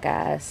room out,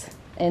 guys.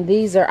 And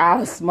these are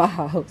all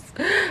smalls.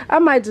 I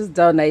might just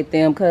donate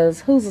them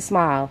because who's a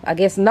small? I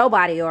guess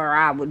nobody or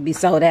I would be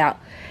sold out.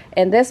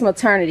 And that's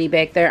maternity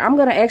back there. I'm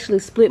gonna actually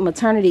split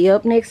maternity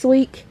up next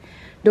week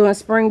during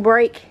spring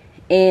break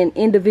and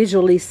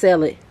individually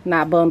sell it,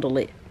 not bundle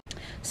it.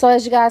 So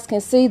as you guys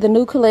can see, the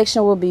new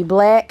collection will be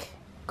black,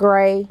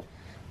 gray,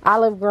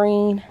 olive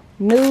green,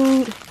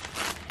 nude,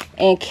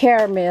 and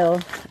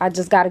caramel. I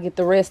just got to get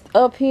the rest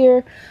up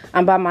here.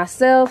 I'm by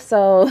myself,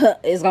 so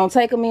it's going to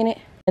take a minute.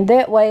 And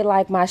that way,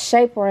 like, my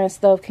shaper and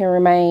stuff can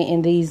remain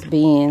in these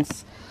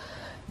bins.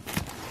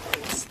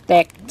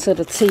 Stacked to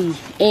the T.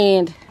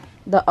 And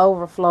the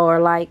overflow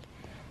are, like,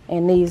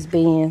 in these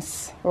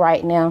bins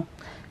right now.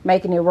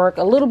 Making it work.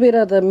 A little bit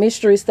of the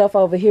mystery stuff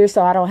over here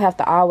so I don't have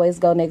to always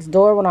go next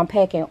door when I'm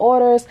packing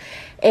orders.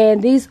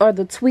 And these are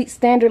the Tweet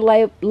standard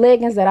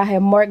leggings that I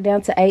have marked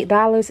down to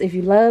 $8. If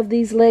you love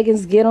these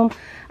leggings, get them.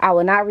 I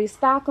will not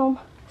restock them.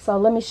 So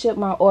let me ship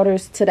my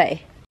orders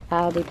today.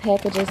 All the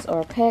packages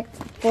are packed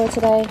for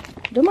today.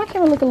 Do my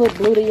camera look a little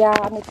blue to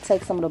y'all? I need to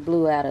take some of the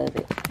blue out of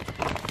it.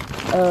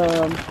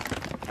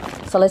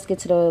 So let's get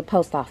to the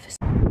post office.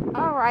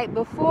 Alright,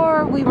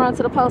 before we run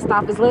to the post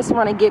office, let's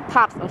run and get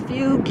Pops a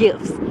few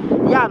gifts.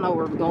 Y'all know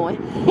where we're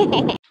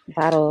going.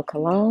 Bottle of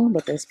cologne,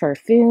 but there's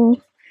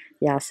perfume.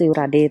 Y'all see what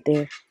I did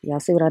there? Y'all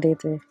see what I did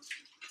there?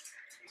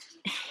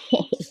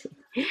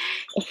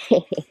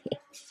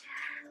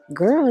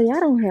 Girl, y'all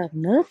don't have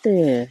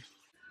nothing.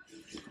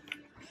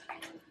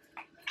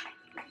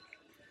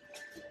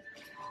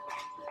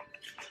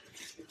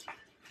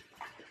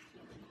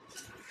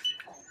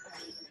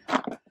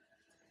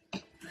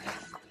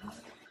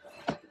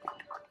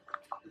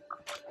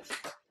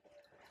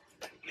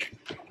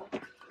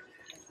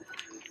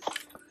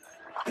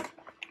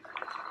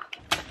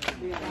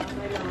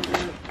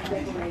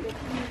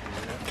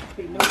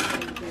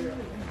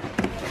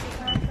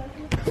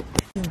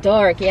 It's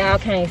dark, y'all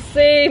can't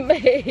see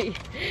me.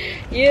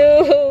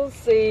 You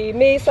see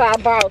me. So I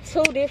bought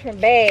 2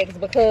 different bags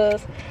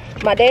because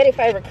my daddy's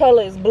favorite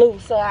color is blue,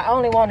 so I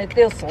only wanted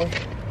this one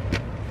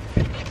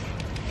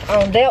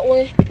on that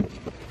one.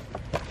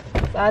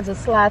 So I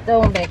just slide that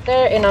one back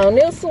there, and on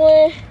this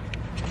one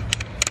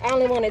I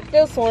only wanted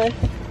this one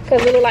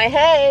Cause it look like,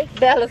 hey,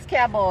 Dallas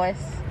Cowboys.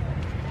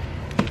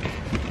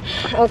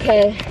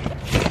 Okay,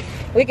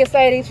 we can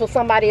say these for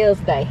somebody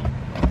else's day.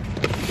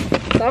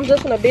 So I'm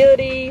just gonna build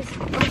these.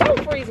 I'm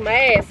gonna freeze my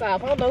ass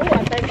off. I don't know who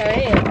I think I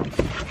am.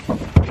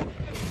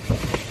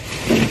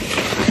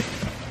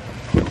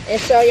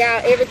 And show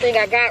y'all everything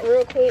I got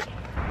real quick.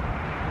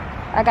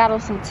 I got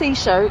him some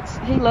t-shirts.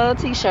 He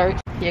loves t-shirts.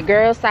 Your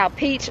girl saw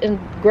Peach and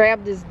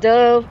grabbed this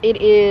Dove.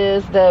 It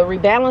is the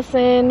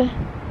rebalancing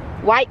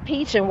white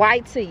peach and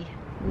white tea.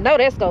 No,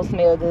 that's gonna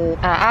smell good.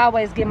 I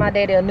always give my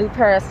daddy a new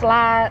pair of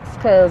slides,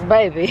 cause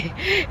baby,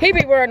 he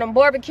be wearing them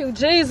barbecue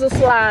Jesus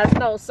slides.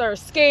 No sir,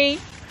 ski.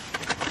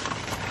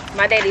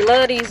 My daddy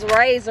love these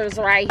razors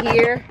right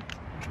here.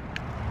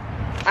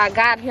 I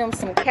got him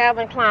some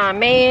Calvin Klein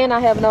Man. I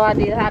have no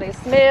idea how they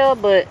smell,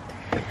 but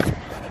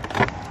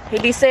he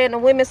be saying the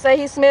women say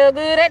he smell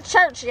good at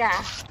church, y'all.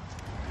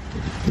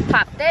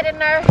 Pop that in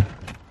there.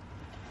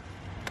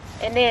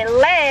 And then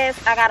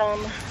last, I got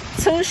him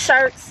 2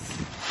 shirts.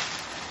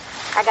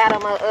 I got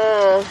him a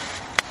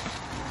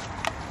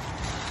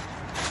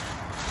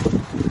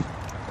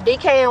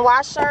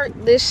DKNY shirt,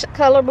 this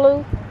color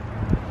blue.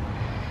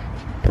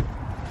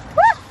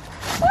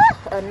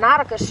 A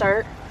Nautica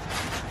shirt.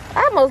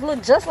 I almost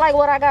look just like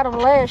what I got him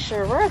last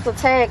year. Where's the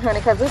tag, honey?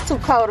 Because it's too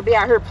cold to be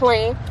out here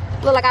playing.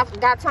 Look like I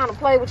got time to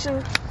play with you.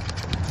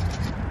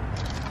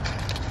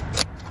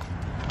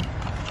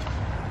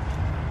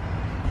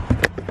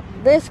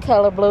 This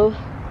color blue.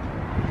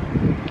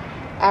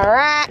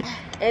 Alright.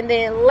 And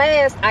then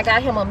last, I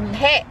got him a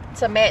hat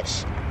to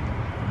match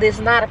this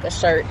Nautica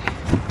shirt.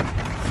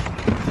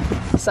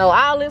 So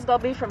all this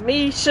gonna be from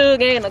me,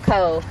 Sugar, and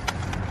Nicole.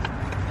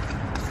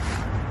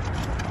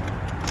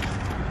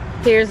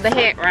 Here's the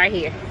hat right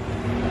here.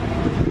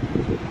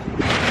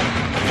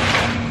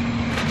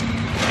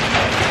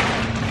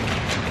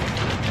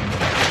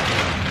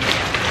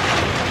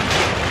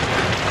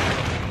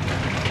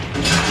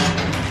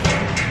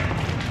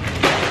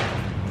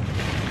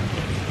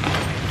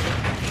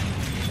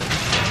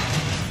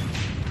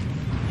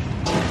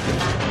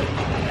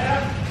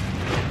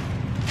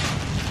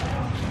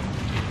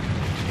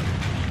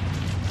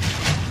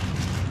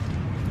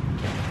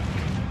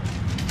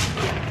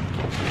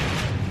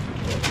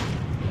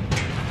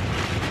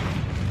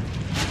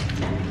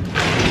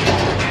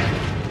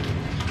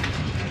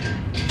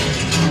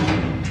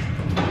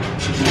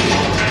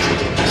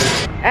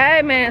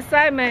 Hey man,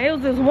 say man, it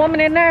was this woman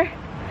in there.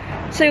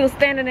 She was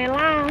standing in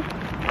line,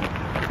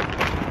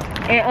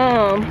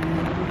 and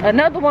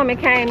another woman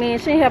came in.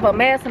 She didn't have a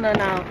mask on,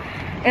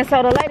 and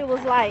so the lady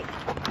was like,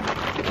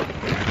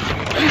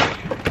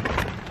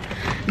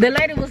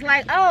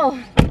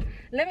 oh,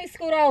 let me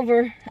scoot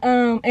over.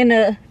 And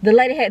the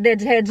lady had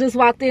just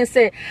walked in and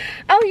said,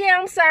 oh yeah,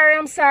 I'm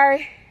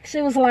sorry.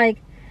 She was like,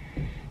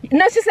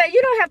 no, she said,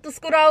 you don't have to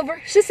scoot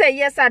over. She said,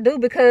 yes I do,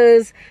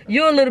 because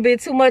you're a little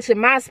bit too much in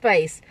my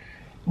space.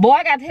 Boy,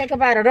 I got the heck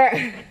up out of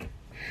there.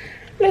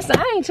 Listen,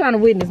 I ain't trying to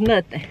witness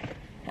nothing.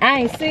 I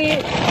ain't see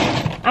it.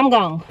 I'm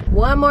gone.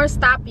 One more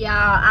stop, y'all.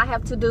 I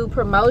have to do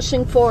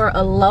promotion for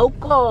a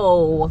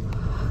local.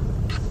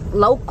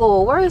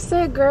 Where is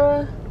that,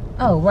 girl?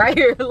 Oh, right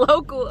here.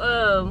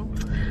 Local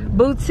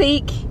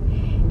boutique.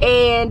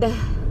 And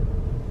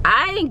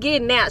I ain't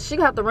getting out. She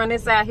gonna have to run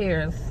this out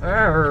here.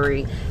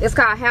 Sorry. It's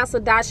called House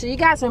of Dasha. You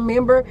guys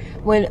remember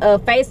when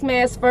face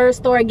masks first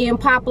started getting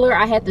popular?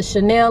 I had the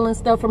Chanel and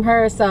stuff from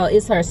her, so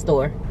it's her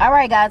store. All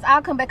right, guys.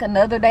 I'll come back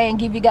another day and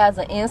give you guys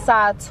an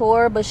inside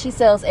tour, but she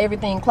sells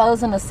everything,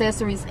 clothing,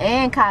 accessories,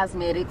 and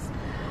cosmetics.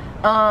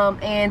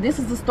 And this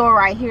is the store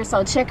right here,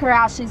 so check her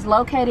out. She's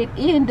located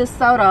in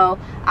DeSoto.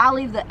 I'll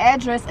leave the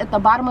address at the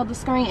bottom of the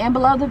screen and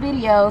below the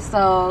video,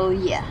 so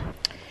yeah.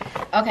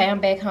 Okay, I'm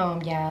back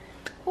home, y'all.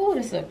 Ooh,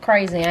 this is a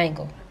crazy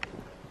angle.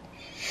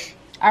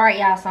 All right,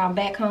 y'all, so I'm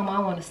back home. I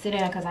want to sit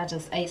down because I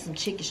just ate some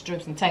chicken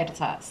strips and tater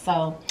tots.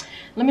 So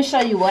let me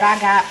show you what I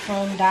got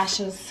from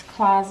Dasha's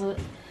closet.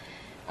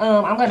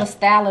 I'm going to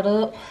style it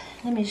up.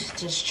 Let me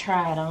just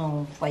try it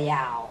on for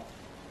y'all.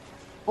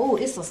 Oh,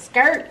 it's a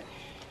skirt.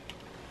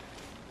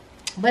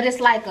 But it's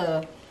like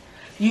a,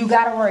 you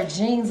got to wear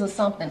jeans or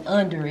something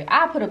under it.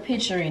 I'll put a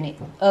picture in it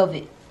of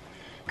it.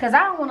 Because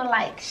I don't want to,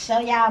 like, show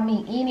y'all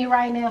me any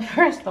right now,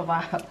 first of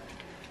all.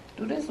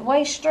 Do this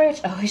waist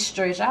stretch? Oh, it's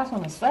stretched. I was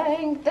gonna say,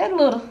 ain't that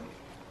little.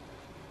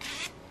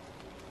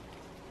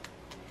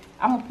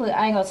 I ain't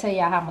gonna tell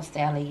y'all how I'm gonna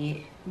style it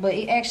yet. But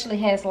it actually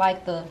has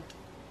like the,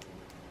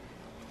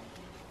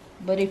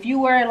 but if you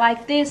wear it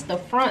like this, the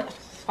front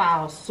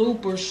files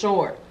super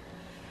short.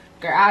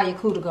 Girl, all your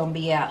cooter gonna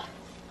be out.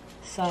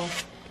 So,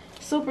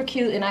 super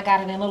cute, and I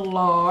got it in a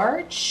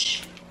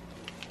large.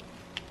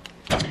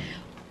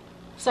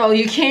 So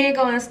you can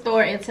go in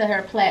store and tell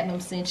her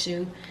Platinum sent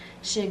you.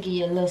 She'll give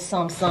you a little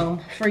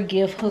something, free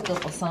gift,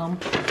 hookup or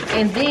something.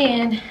 And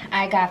then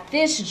I got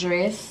this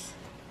dress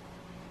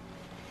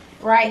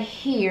right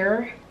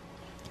here.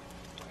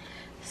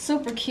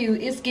 Super cute.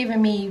 It's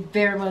giving me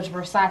very much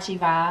Versace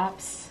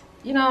vibes.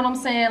 You know what I'm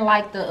saying?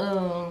 Like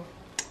the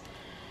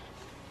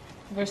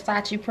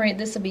Versace print.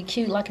 This would be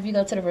cute. Like if you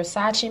go to the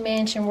Versace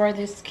mansion, wear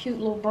this cute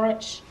little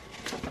brunch.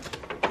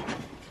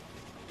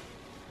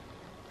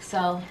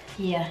 So,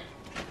 yeah.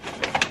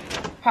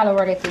 Probably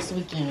wear that this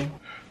weekend.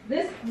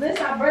 This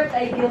our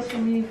birthday gifts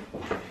from you.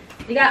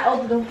 You gotta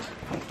open them.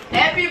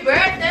 Happy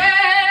birthday!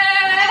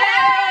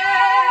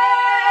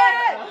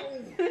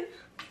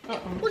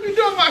 What you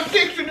doing my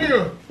sticks in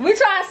here? We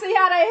trying to see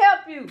how they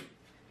help you.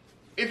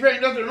 If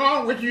ain't nothing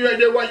wrong with you,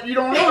 that's why you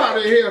don't know how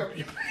they help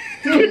you.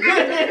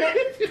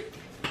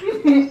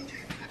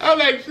 I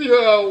like to see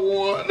her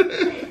one.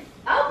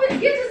 Open,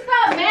 get your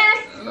stuff, man.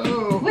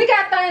 Oh. We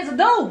got things to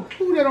do.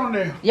 Who that on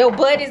there? Your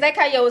buddies, they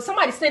call you.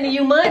 Somebody sending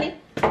you money.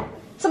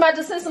 Somebody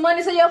just sent some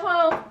money to your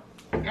phone.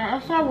 I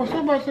saw what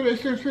somebody said they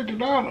sent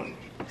 $50.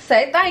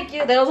 Say thank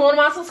you. That was one of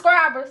my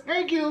subscribers.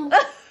 Thank you.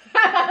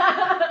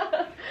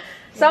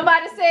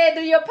 Somebody said,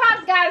 do your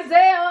pops got Zelle?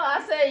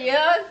 I said,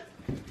 yeah.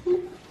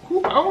 Who?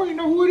 I don't even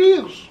know who it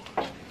is.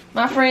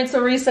 My friend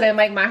Teresa that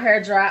make my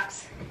hair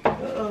drops.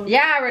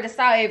 Yeah, I already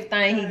saw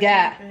everything he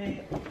got.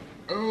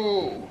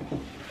 Oh.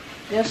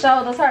 Your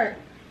shoulders hurt.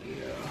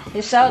 Yeah.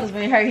 His shoulders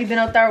been hurt. He been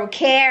up there with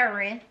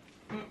Karen.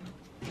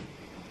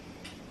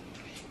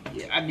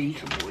 Yeah, I need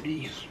some more of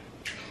these.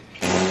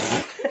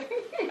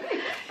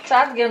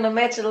 Try to get him to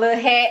match a little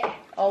hat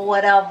or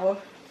whatever.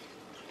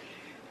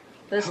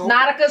 The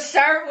Nautica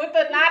shirt with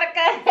the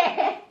Nautica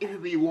hat. If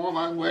it be warm,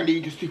 I'm going to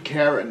need to see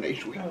Karen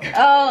next week.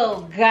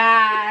 Oh,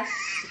 gosh.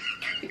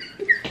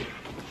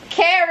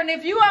 Karen,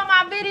 if you want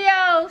my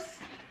videos,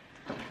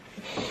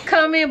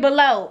 comment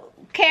below.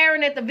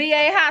 Karen at the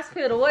VA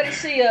hospital. What is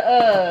she,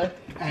 a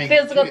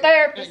physical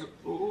therapist?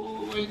 I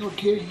ain't gonna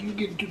tell you. You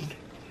get to.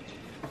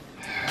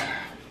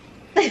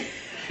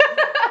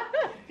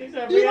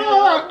 You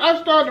know, I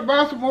started to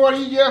buy some more of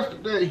these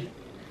yesterday.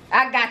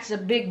 I got you,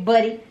 big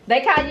buddy.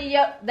 They call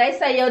you they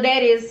say your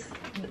daddy is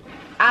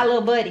our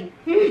little buddy.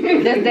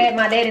 That's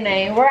my daddy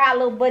name. Where our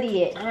little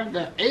buddy at? I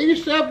got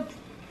 87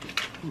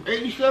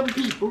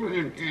 people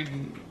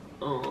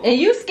and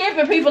you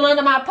skipping people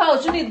under my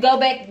post. You need to go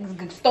back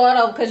and start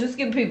over because you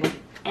skipping people.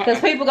 Because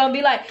people gonna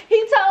be like, he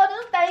told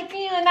them thank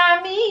you and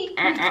not me.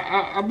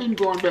 I've been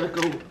going back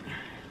over.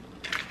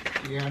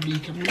 Yeah, I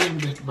need some more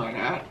just about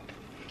out.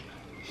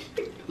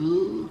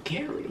 Ooh,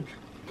 Karen.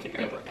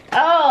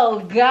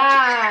 Oh,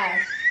 gosh.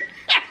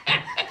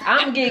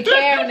 I'm getting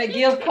Karen a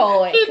gift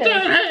card. Get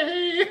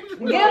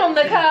him,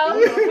 Nicole.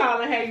 I'm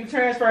calling how you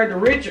transferred to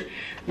Richard.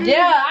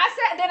 Yeah, I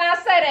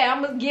say that.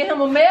 I'm going to get him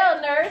a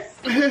male nurse.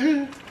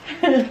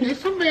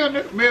 It's a male.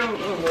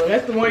 Well,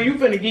 that's the one you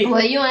finna get.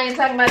 Well, you ain't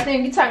talking about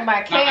them. You talking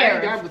about Karen. I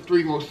ain't got but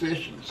 3 more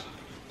sessions.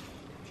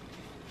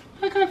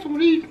 I got some of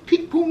these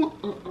people.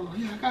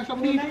 Yeah, I got some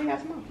of these.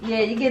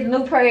 Yeah, you get a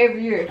new pair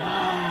every year.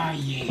 Ah,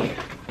 yeah.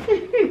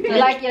 You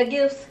like your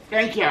gifts?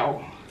 Thank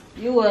y'all.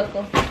 You're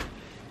welcome.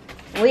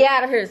 We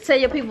out of here. Tell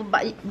your people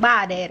bye,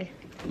 Daddy.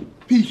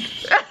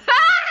 Peace. Bro,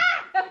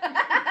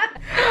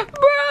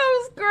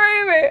 I'm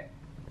screaming.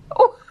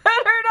 What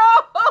are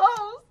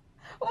those?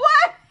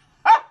 What?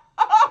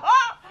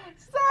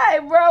 Say,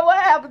 bro,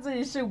 what happened to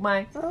your shoe,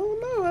 man? I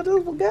don't know. I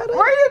just forgot it.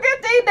 Where you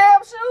get these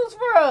damn shoes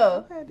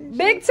from?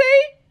 Big T?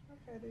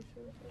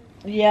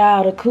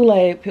 Yeah, the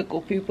Kool-Aid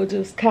pickle people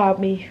just called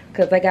me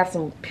because they got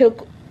some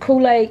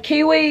Kool-Aid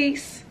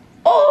kiwis.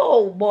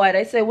 Oh, boy,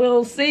 they said, we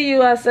don't see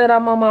you. I said,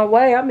 I'm on my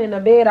way. I'm in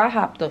the bed. I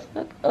hopped the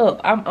fuck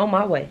up. I'm on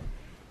my way.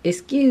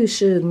 Excuse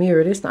Suge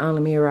mirror. This is the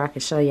only mirror I can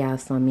show y'all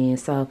something in.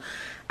 So,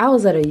 I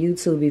was at a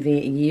YouTube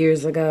event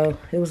years ago.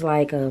 It was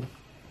like a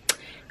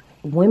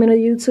Women of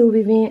YouTube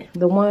event.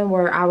 The one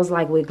where I was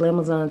like with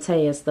Glamazon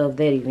Tay and stuff,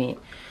 that event.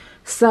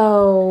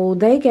 So,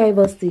 they gave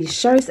us these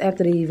shirts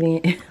after the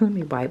event. Let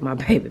me wipe my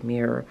baby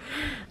mirror.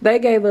 They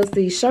gave us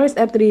these shirts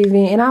after the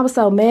event. And I was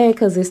so mad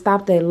because it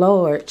stopped at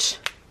large.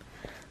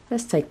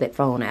 Let's take that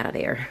phone out of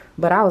there.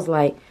 But I was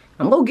like,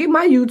 I'm going to get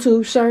my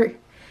YouTube shirt.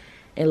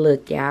 And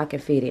look, y'all, I can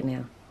fit it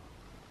now.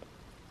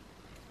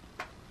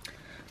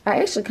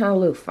 I actually kind of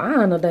look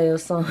fine today or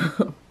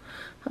something.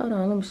 Hold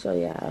on, let me show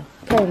y'all.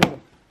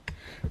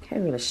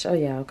 Can't really show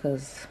y'all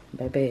because,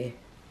 baby,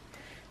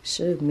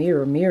 should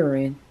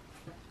mirroring.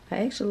 I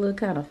actually look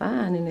kind of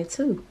fine in it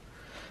too.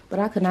 But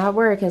I could not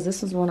wear it because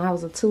this was when I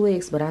was a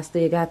 2X, but I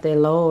still got that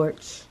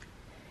large.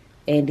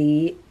 And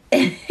the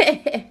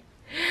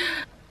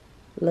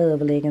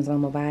love leggings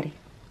on my body.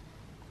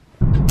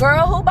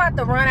 Girl, who about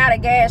to run out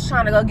of gas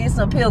trying to go get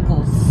some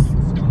pickles?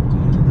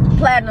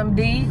 Platinum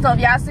D. So if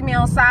y'all see me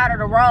on the side of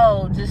the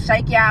road, just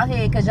shake y'all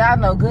head because y'all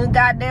know good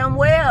goddamn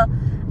well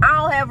I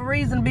don't have a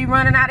reason to be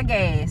running out of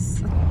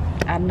gas.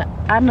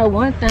 I know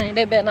one thing,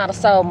 they better not have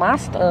sold my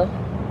stuff.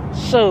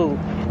 Shoot,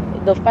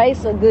 the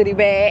face of goodie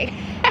bag.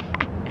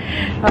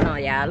 Hold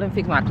on, y'all. Let me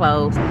fix my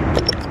clothes.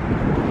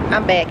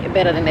 I'm back.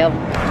 Better than ever.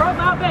 Rub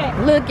my back.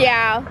 Look,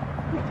 y'all.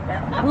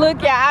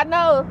 Look, y'all. I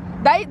know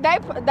they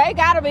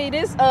gotta be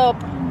this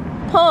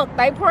punk.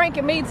 They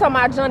pranking me talking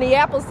about Johnny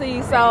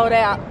Appleseed sold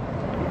out.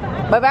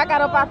 But I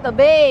got up out the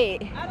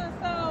bed. I done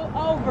sold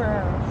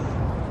over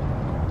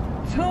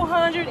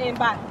 200 and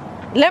about.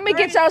 Let me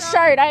get your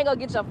shirt. I ain't gonna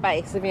get your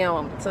face if you don't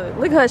want me to.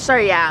 Look at her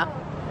shirt, y'all.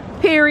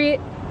 Period.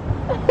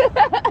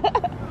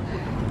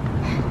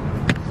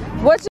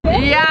 What you?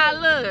 Yeah,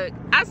 look.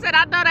 I said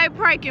I know they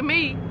pranking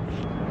me.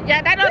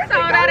 Yeah, they done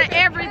sold out of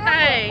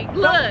everything.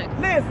 Look.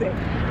 Listen.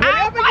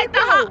 I'll fight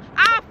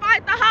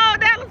the whole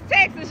Dallas,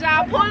 Texas,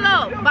 y'all. Pull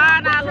up.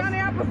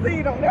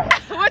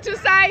 $5. What you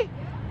say?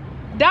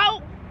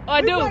 Don't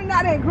or do? This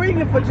not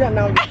ingredient for Johnny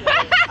on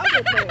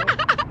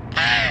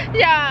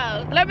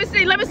Yo, let me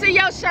see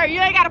your shirt.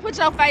 You ain't gotta put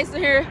your face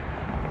in here.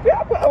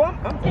 Yeah,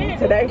 I'm cute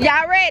today.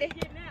 Y'all ready?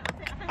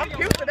 I'm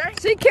cute today.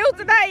 She cute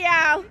today,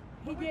 y'all.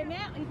 He getting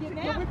out. He getting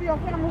out. We be on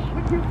camera.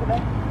 We cute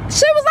today.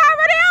 She was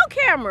already on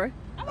camera.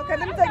 Okay,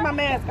 let me take my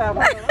mask off.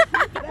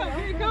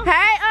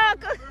 Hey,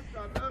 Uncle.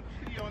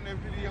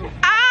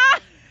 Ah.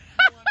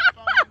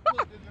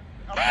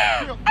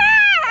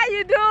 How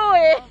you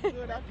doing?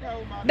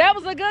 That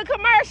was a good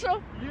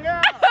commercial.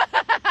 Yeah.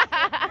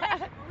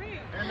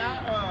 And I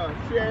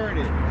shared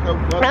it so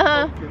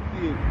other folks can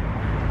see it.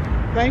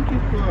 Thank you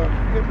for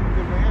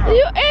giving me out.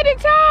 You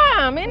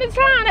anytime.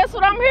 That's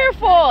what I'm here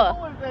for.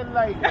 Who is that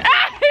lady?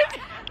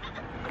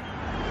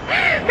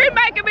 He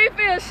making me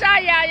feel shy,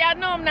 y'all. Y'all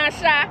know I'm not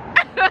shy.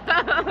 One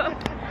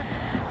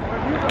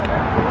thing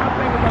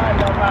about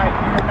it, like,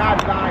 you're not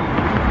lying.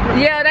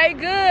 Yeah, they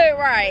good,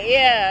 right?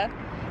 Yeah.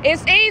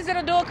 It's easy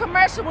to do a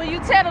commercial when you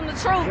tell them the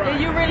truth and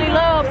you really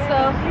love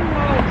stuff.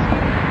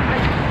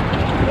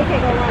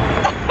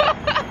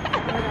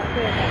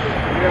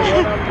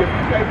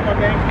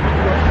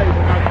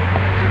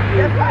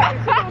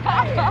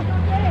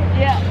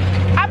 Yeah.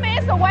 I mean,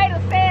 it's a way to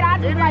say it. I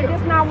just like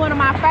this not one of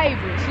my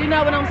favorites. You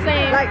know what I'm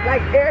saying? Like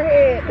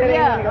airhead. That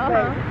Yeah. ain't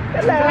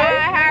Hello.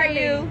 Hi, how are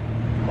you?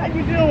 How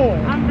you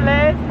doing? I'm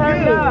blessed. How are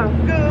y'all?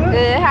 Good.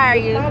 Good. How are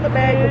you? Smaller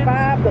bag for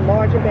 $5, the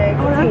larger bag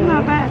for $10. That's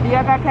not bad. Do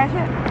y'all got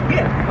CashAp?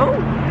 Yeah. Oh.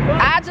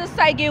 I just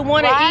say get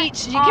one of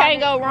each. You can't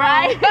go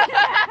wrong.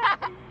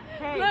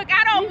 Hey, Look,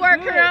 I don't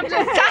work here. I'm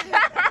just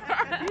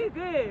you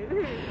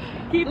good.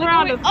 Keep Look her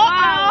on at the me.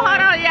 spot.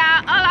 Hold on,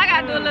 y'all. Oh, I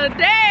gotta do a little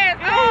dance.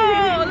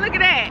 Oh, look at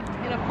that.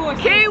 And of course,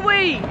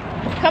 Kiwi.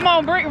 Come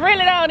on, reel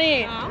it on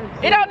in.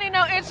 It don't need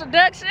no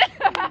introduction.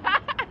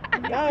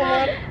 Y'all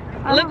want it?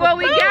 Look what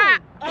we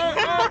got.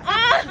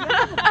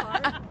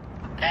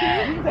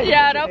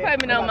 Yeah, don't pay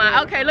me no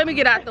mind. Okay, let me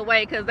get out the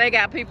way because they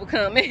got people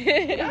coming.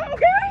 Okay.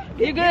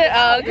 You good?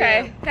 Oh,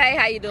 okay. Hey,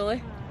 how you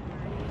doing?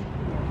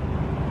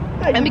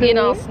 Let me get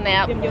on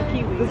Snap. give me your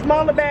kiwi. The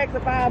smaller bags are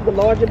 $5, the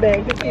larger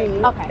bags are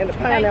 $10. Okay. And the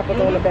pineapples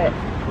on the back.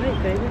 Wait,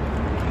 baby.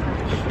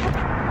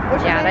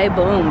 Yeah, they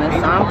booming,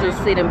 so I'm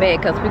just sitting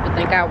back because people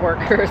think I work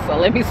here, so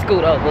let me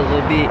scoot over a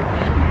little bit.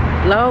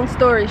 Long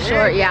story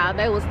short, y'all,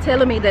 they was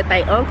telling me that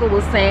their uncle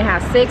was saying how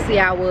sexy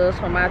I was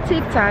from my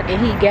TikTok, and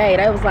he gay.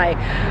 They was like,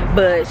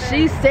 but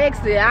she's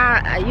sexy.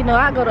 I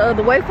go the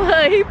other way for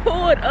her. He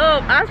pulled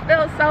up. I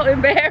felt so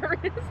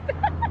embarrassed.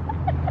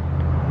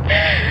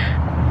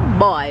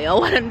 Boy, I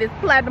wanted this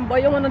platinum.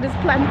 Boy, you wanted this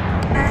platinum.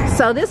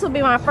 So this will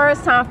be my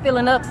first time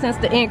filling up since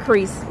the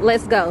increase.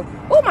 Let's go.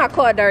 Oh, my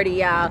car dirty,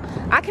 y'all.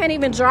 I can't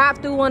even drive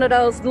through one of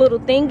those little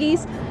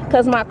thingies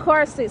because my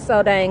car sits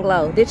so dang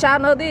low. Did y'all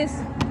know this?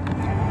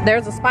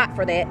 There's a spot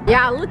for that.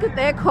 Y'all, look at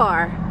that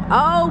car.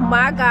 Oh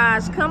my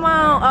gosh. Come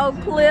on,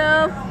 Oak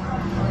Cliff.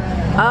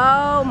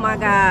 Oh my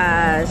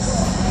gosh.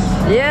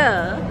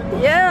 Yeah.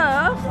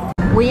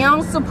 We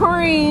on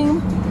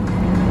Supreme.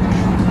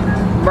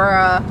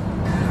 Bruh.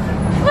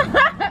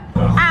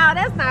 Oh,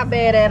 that's not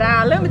bad at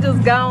all. Let me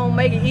just go and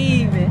make it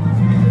even.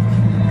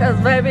 Cause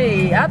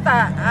baby, I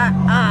thought,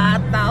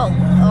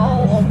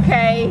 oh,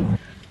 okay.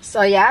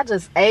 So yeah, I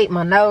just ate,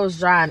 my nose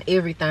dry and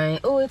everything.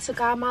 Oh, it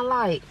took out my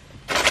light.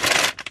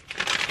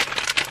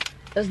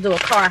 Let's do a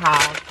car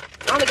haul.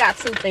 I only got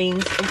 2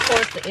 things. Of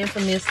course, the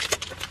infamous.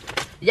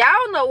 Y'all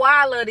don't know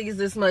why I love these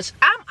this much.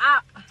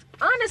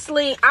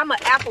 Honestly, I'm an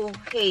Apple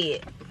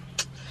head.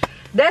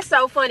 That's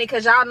so funny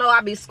because y'all know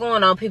I be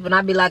scoring on people and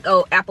I be like,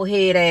 oh, Apple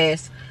head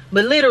ass.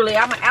 But literally,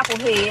 I'm an Apple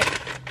head.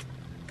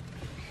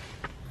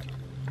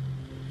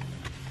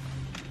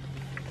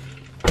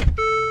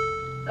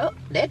 Oh,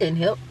 that didn't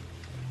help.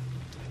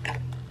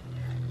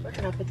 Where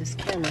can I put this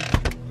camera?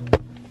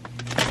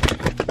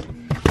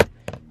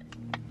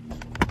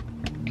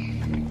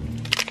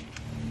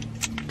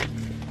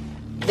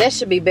 That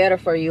should be better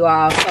for you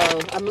all. So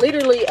I'm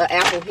literally an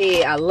Apple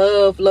head. I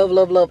love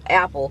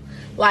Apple.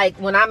 Like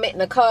when I met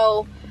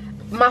Nicole,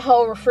 my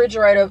whole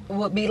refrigerator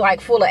would be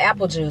like full of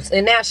apple juice.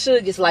 And now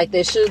Suge is like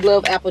that. Suge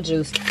love apple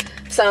juice.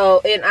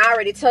 So, and I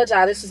already told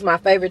y'all this is my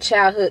favorite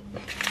childhood.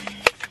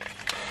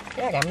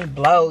 Y'all got me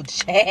blowed.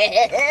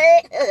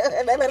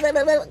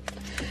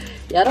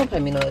 Y'all don't pay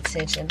me no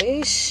attention,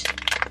 bitch.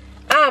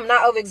 I'm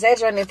not over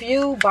exaggerating. If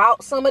you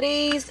bought some of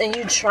these and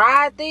you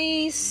tried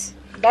these,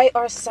 they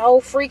are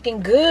so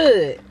freaking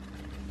good.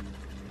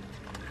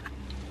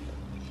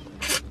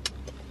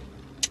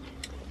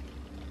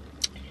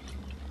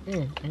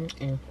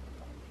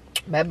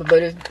 Baby,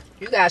 but if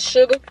you got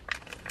sugar,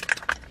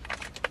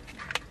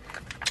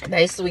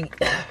 they sweet.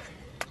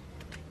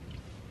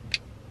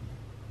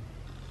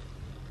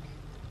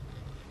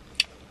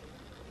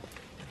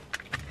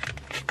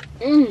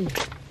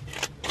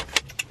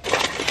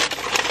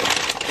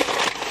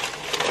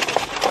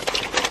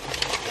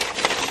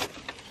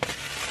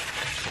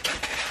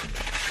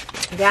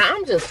 Yeah,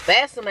 I'm just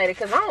fascinated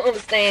because I don't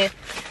understand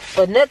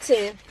for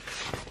nothing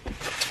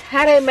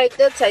how they make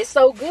that taste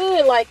so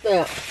good like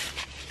that.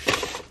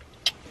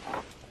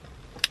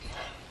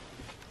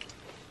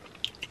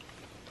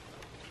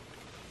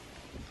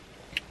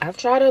 I've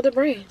tried other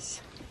brands.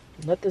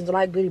 Nothing's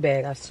like Goodie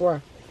Bag, I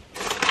swear.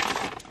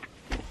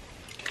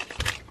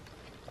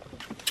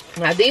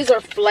 Now these are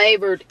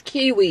flavored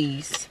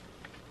kiwis.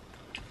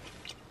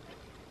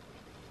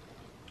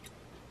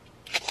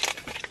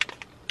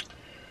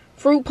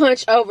 Fruit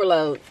punch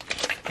overload.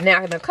 Now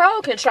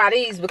Nicole can try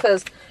these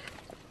because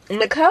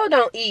Nicole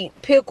don't eat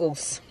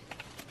pickles.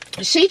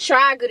 She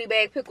tried Goodie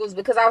Bag pickles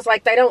because I was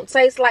like, they don't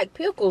taste like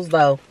pickles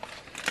though.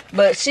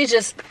 But she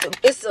just,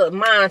 it's a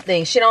mind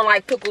thing. She don't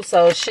like pickles,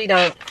 so she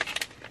don't.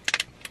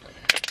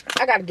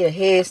 I gotta get a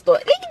head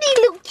start. Look at these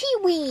little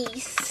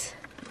kiwis.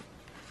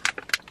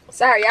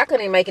 Sorry, I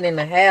couldn't even make it in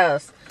the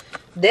house.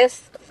 That's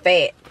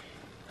fat.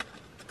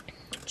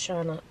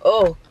 Trying to,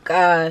 oh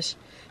gosh.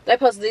 They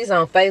posted these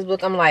on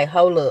Facebook. I'm like,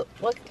 hold up.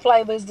 What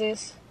flavor is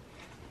this?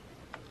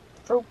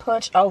 Fruit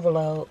punch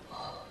overload.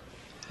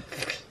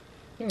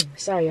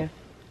 Sorry, y'all.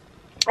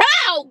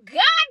 Oh,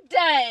 god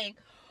dang.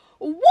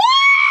 Woo!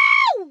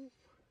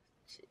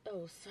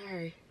 Oh,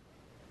 sorry.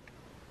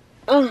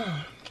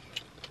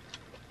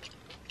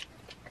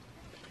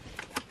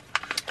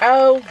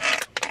 Oh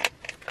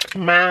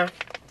my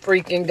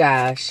freaking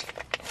gosh.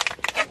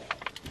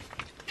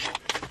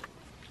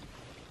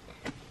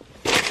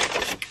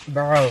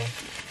 Bro.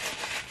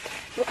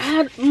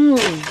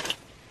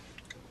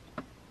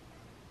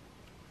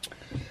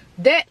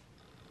 That,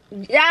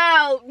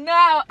 y'all,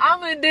 no,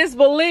 I'm in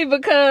disbelief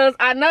because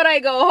I know they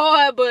go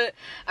hard, but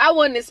I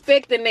wasn't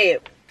expecting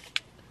that.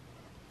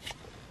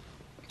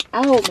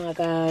 Oh my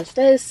gosh,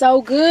 that is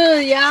so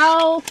good,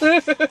 y'all.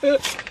 I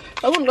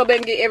want to go back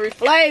and get every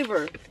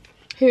flavor.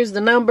 Here's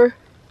the number.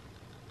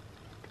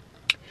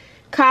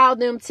 Call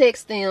them,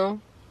 text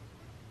them,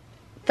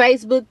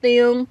 Facebook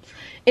them,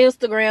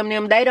 Instagram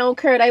them. They don't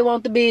care. They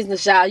want the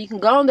business, y'all. You can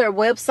go on their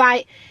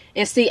website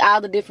and see all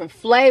the different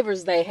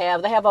flavors they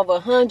have. They have over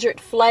 100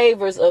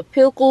 flavors of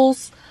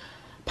pickles,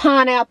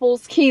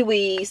 pineapples,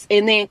 kiwis,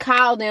 and then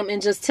call them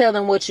and just tell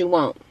them what you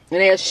want.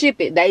 And they'll ship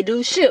it. They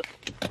do ship.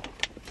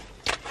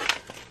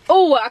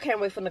 Oh, I can't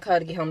wait for Nicole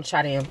to get home to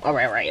try them. All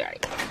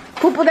right.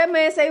 Poopa, that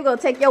man say you gonna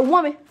take your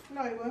woman.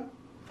 No, he won't.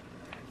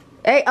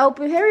 Hey,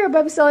 open. Hurry up,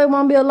 baby, so it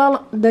won't be a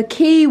long. The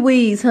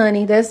kiwis,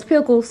 honey. That's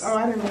pickles. Oh,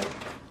 I didn't know.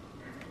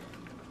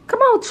 Come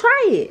on,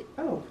 try it.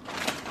 Oh.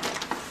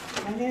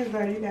 My hands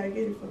are, you gotta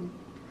get it for me.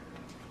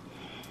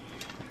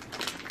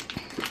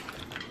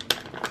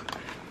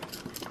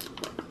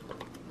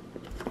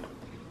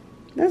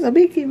 That's a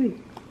big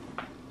kiwi.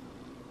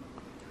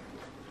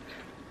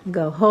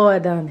 Go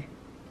hard on it.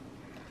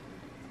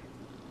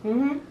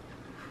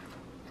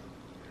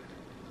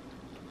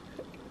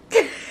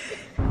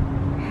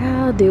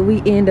 How did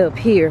we end up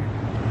here?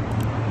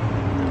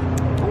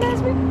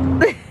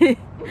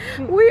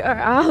 We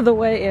are all the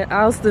way in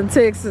Austin,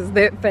 Texas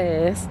that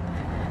fast.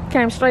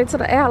 Came straight to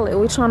the outlet.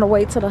 We're trying to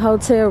wait till the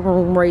hotel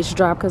room rates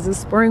drop because it's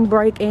spring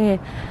break and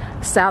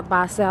South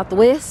by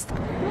Southwest.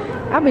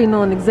 I be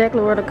knowing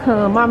exactly where to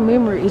come. My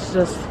memory is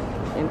just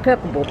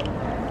impeccable.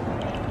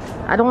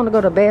 I don't want to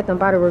go to Bath and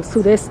Body Works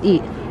too. That's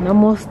it. No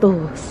more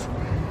stores.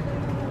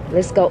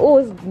 Let's go. Oh,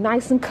 it's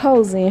nice and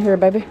cozy in here,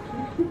 baby.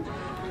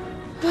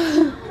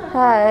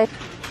 Hi.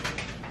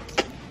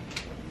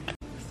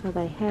 So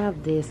they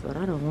have this, but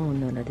I don't want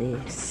none of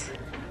this.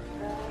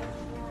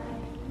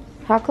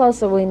 How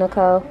close are we,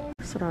 Nicole?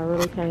 That's what I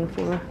really came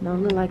for.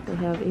 Don't look like they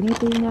have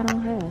anything I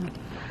don't have.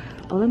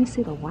 Oh, let me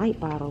see the white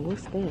bottle.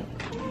 What's that?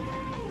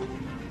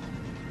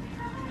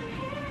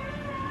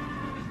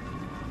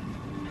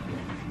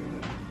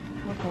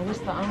 Okay, what's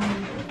the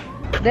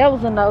only? That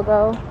was a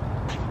no-go.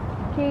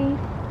 Key.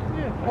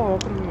 Yeah. Oh,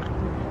 okay.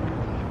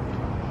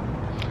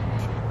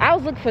 I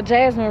was looking for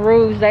Jasmine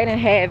Rouge. They didn't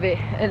have it.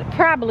 And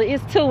probably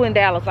it's 2 in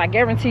Dallas. I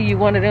guarantee you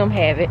one of them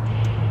have it.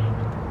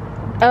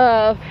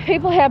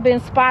 People have been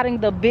spotting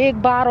the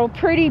big bottle.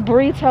 Pretty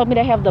Bree told me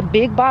they have the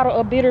big bottle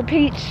of bitter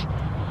peach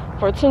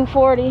for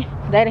 $2.40.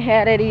 They didn't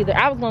have that either.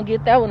 I was gonna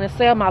get that one and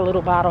sell my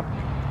little bottle.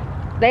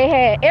 They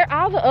had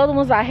all the other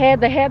ones I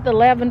had. They had the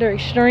lavender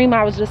extreme.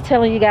 I was just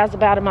telling you guys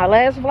about in my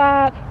last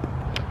vlog.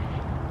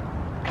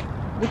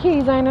 The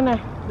keys ain't in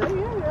there.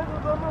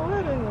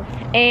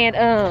 And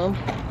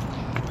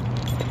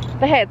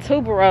they had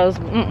tuberose.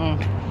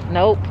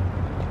 Nope.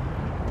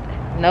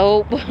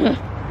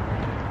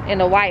 In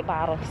the white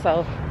bottle.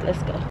 So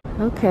let's go.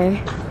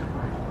 Okay.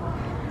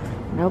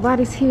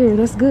 Nobody's here.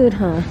 That's good,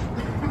 huh?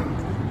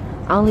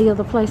 Only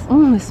other place.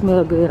 It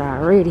smells good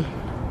already.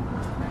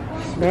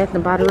 Bath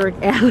and Body Works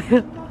alley.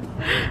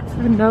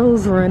 Her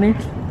nose running.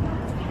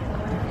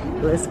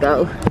 Let's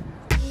go.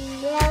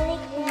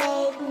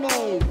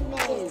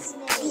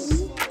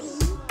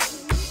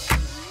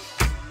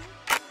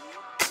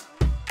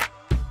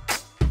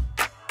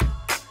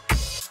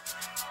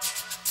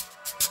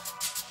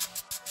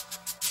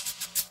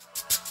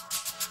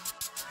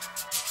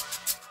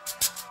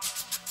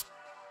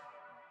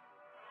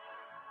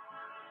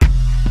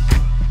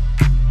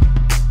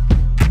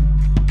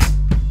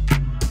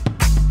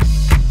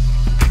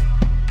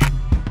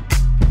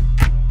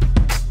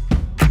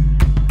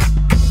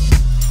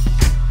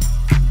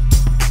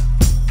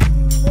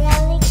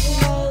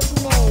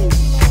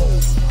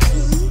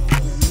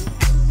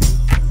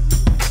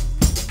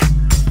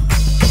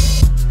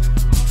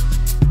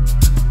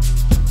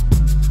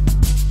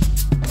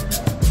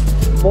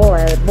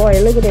 boy,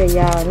 look at that,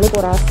 y'all. Look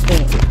what I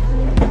spent.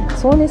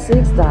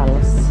 $26.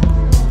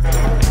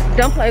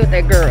 Don't play with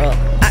that girl.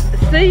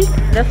 See,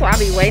 that's why I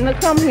be waiting to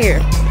come here.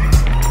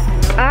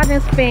 I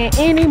didn't spend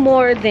any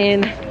more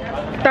than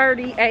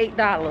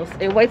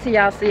 $38. And wait till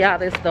y'all see all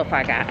this stuff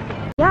I got.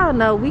 Y'all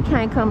know we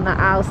can't come to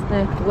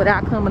Austin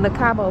without coming to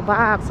Cabo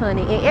Vibes,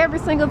 honey. And every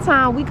single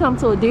time we come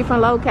to a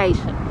different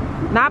location.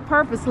 Not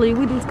purposely,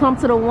 we just come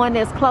to the one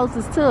that's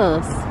closest to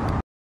us.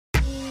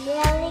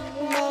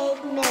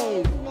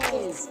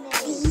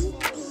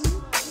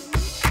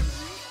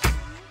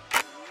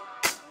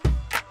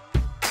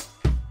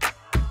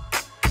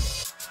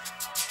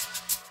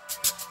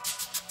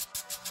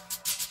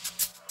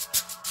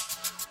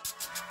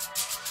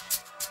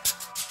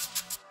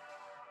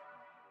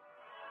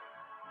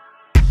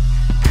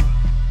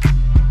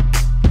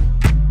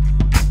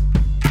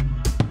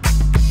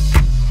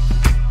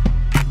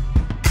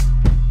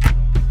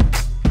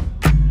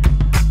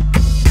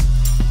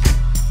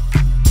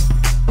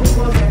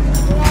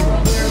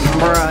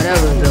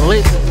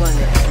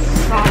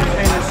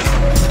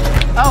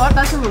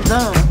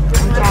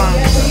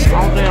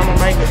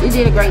 You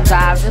did a great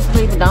job. Just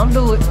please don't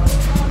do it.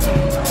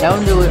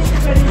 Don't do it.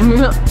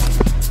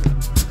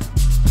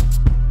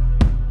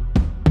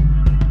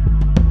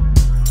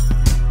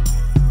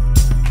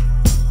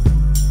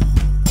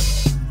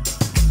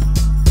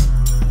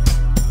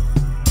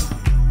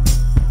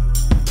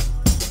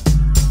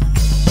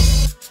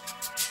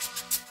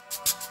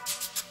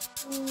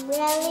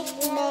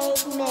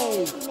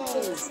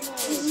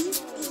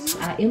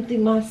 I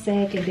emptied my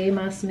sack and did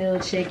my smell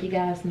check. You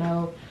guys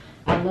know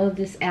I love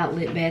this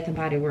outlet, Bath and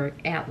Body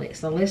Works outlet.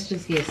 So let's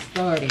just get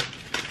started.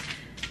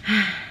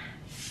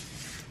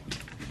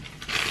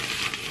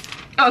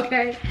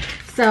 Okay,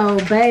 so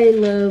Bae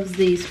loves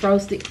these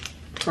frosted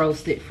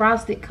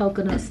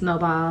coconut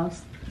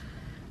snowballs.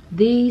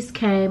 These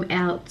came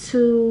out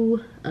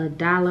to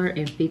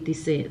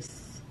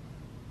 $1.50.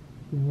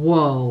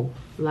 Whoa.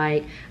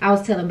 Like, I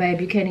was telling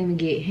Babe, you can't even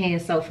get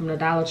hand soap from the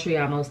Dollar Tree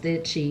almost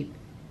that cheap.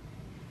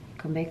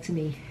 Come back to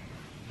me.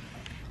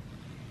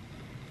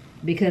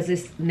 Because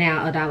it's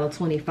now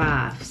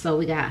 $1.25. So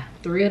we got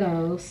 3 of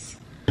those.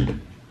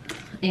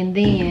 And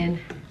then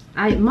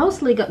I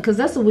mostly go, because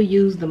that's what we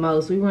use the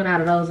most. We run out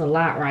of those a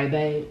lot, right,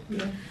 babe?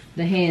 Yeah.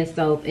 The hand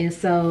soap. And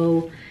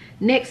so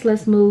next,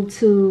 let's move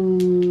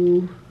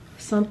to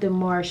something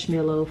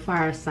marshmallow,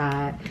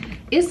 Fireside.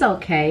 It's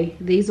okay.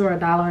 These are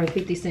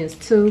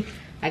 $1.50 too.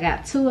 I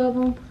got 2 of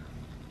them.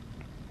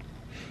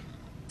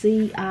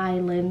 Sea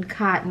Island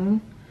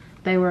cotton.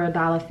 They were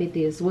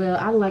 $1.50 as well.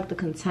 I like the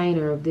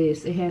container of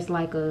this. It has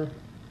like a,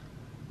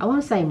 I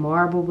want to say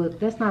marble, but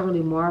that's not really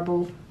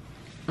marble.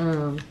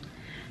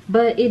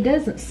 But it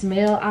doesn't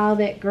smell all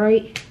that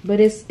great,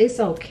 but it's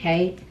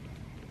okay.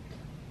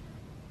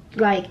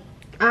 Like,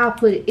 I'll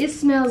put it, it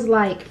smells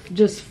like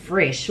just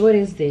fresh. What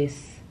is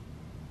this?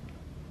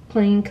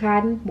 Clean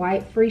cotton,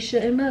 white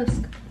freesia and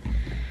musk.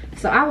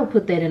 So I will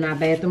put that in our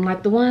bathroom.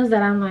 Like the ones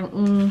that I'm like,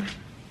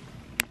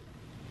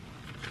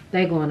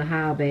 they go in the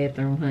high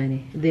bathroom,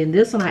 honey. Then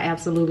this one I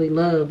absolutely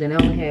loved, and I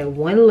only had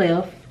 1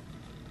 left.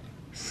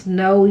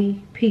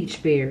 Snowy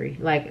peach berry.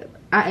 Like,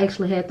 I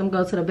actually had them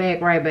go to the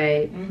back, right,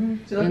 babe?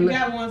 So if you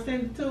got one,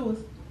 send it to us.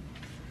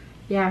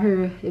 Yeah, I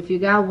heard if you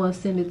got one,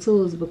 send it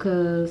to us,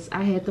 because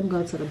I had them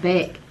go to the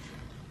back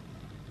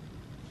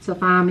to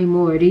find me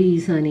more of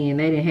these, honey, and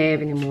they didn't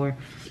have any more.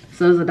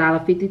 So it was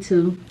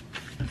 $1.52.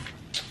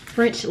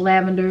 French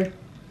lavender,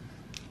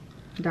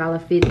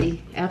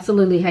 $1.50.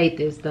 Absolutely hate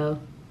this though.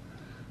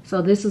 So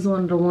this is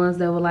one of the ones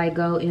that would like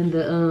go in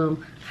the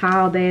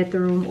hall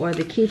bathroom or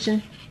the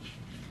kitchen.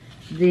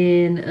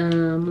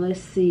 Then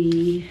let's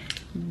see,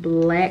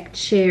 black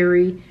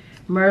cherry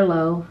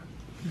Merlot.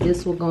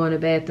 This will go in the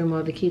bathroom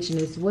or the kitchen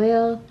as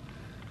well.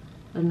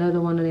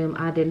 Another one of them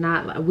I did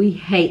not like. We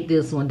hate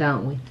this one,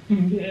 don't we?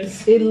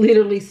 Yes. It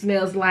literally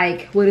smells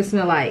like, what it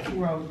smell like?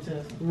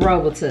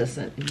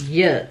 Robitussin.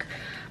 Yuck.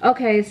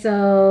 Okay,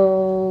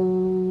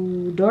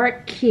 so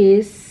Dark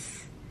Kiss.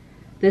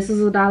 This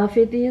is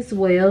 $1.50 as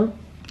well.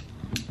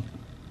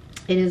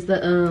 It is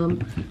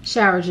the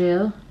shower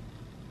gel.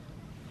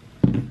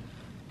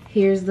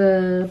 Here's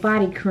the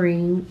body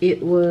cream.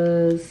 It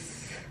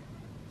was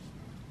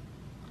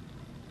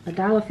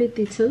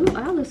 $1.50 too.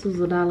 All this was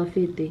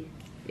 $1.50.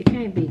 It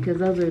can't be, because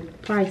those are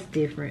price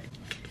different.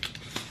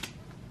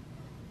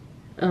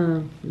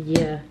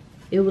 Yeah,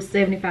 it was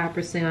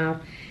 75%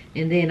 off,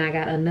 and then I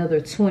got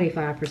another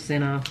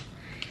 25% off.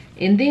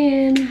 And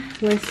then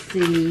let's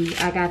see,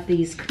 I got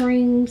these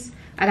creams.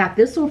 I got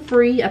this one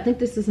free. I think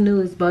this is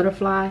new. It's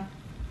Butterfly.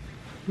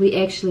 We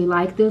actually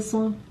like this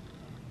one.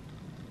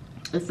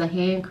 It's a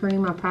hand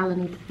cream. I probably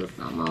need to put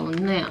some on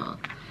now.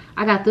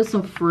 I got this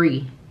one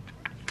free.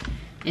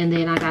 And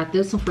then I got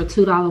this one for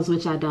 $2,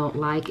 which I don't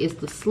like. It's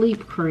the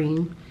sleep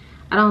cream.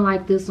 I don't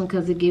like this one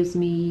because it gives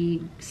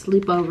me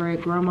sleepover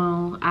at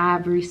Grandma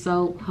Ivory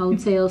soap,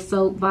 hotel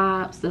soap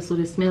vibes. That's what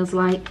it smells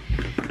like.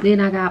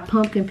 Then I got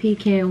pumpkin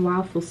pecan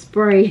waffle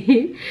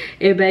spray.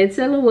 And babe,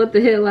 tell them what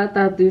the hell I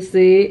thought this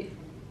said.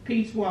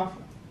 Peach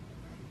waffle.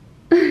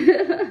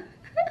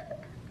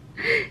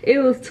 It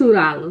was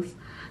 $2.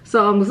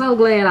 So I'm so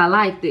glad I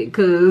liked it,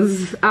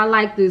 because I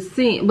like this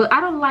scent. But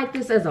I don't like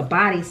this as a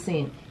body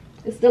scent.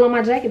 It's still on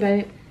my jacket,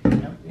 babe.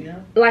 Yeah.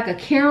 Like a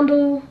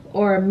candle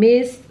or a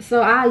mist.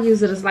 So I'll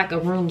use it as like a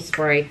room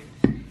spray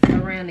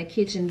around the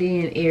kitchen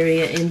den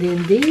area. And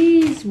then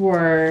these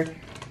were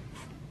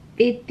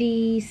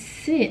 50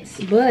 cents,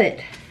 but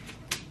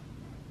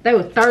they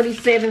were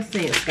 37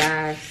 cents,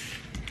 guys.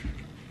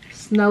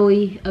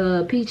 Snowy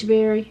peach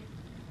berry.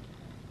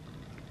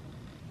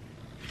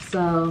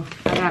 So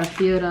I got a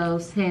few of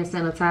those hand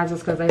sanitizers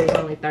because they was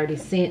only 30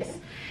 cents.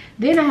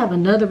 Then I have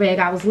another bag.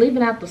 I was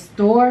leaving out the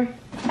store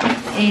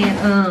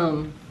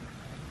and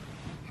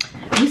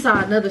we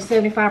saw another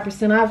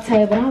 75% off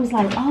table. I was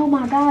like, oh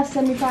my gosh,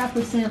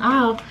 75%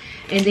 off.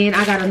 And then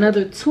I got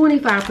another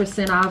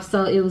 25% off.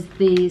 So it was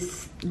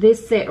this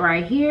set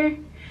right here.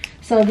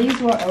 So these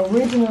were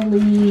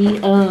originally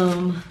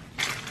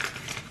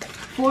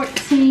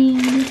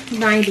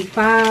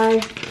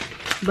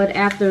 $14.95, but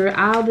after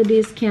all the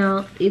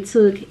discount, it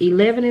took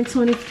 11 and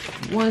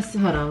 21.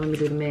 Hold on, let me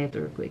do the math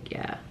real quick,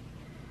 y'all.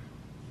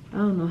 I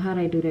don't know how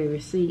they do their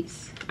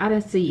receipts. I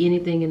didn't see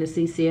anything in the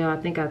CCL. I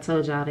think I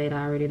told y'all that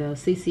already though.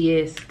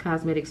 CCS,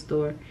 cosmetic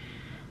store.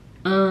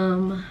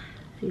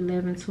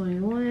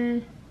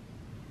 11.21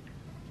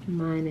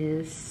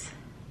 minus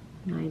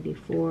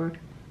 94.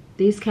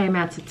 These came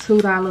out to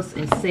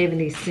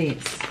 $2.70.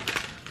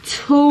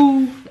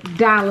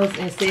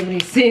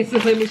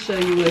 $2.70. Let me show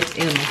you what's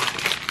in them.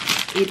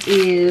 It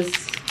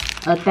is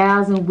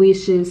 1,000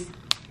 Wishes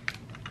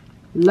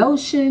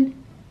lotion,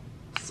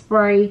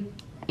 spray,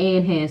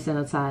 and hand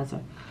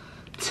sanitizer.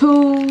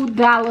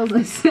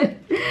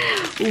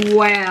 $2.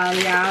 Wow,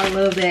 y'all, I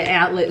love that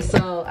outlet.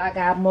 So I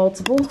got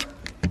multiple,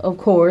 of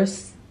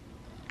course.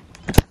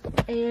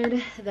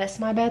 And that's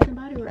my Bath and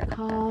Body Works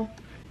haul.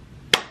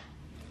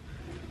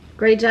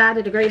 Great job,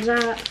 did a great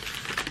job.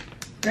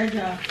 Great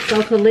job.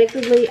 So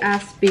collectively I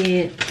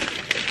spent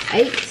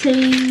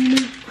 18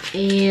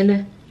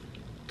 and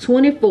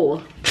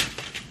 24.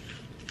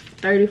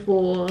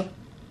 34.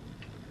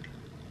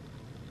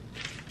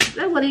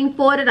 That wasn't even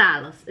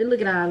 $40. And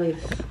look at all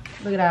this.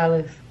 Look at all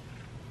this.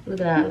 Look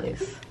at all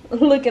this.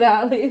 Look at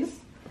all this.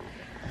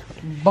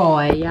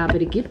 Boy, y'all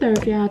better get there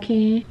if y'all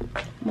can.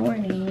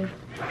 Morning.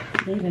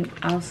 Leaving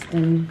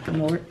Austin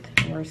North.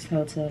 Worst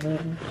hotel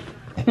ever.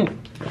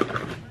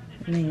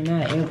 I mean,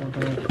 not ever,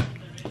 but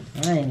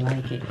I ain't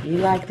like it. You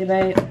liked it,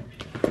 babe?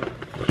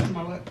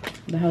 My what?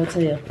 The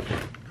hotel.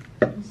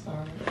 I'm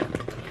sorry.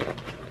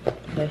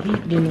 The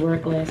heat didn't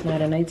work last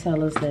night, and they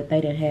tell us that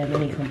they didn't have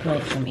any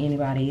complaints from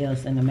anybody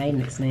else, and the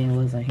maintenance man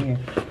wasn't here.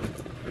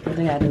 What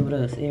they gotta do with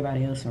us?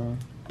 Everybody else wrong.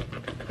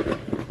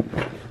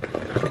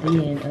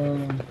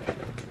 Then,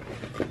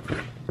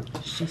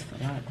 it's just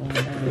a lot going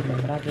on here,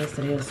 but I guess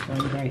it is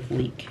spring break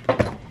week.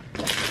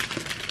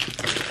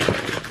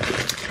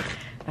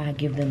 I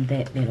give them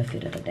that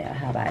benefit of the doubt.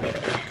 How about it?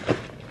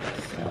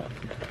 So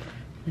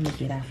let me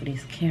get off of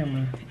this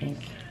camera and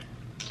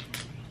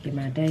get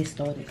my day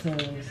started,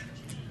 because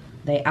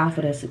they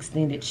offered us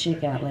extended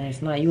checkout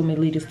last night. You want me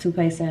to leave this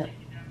toothpaste out?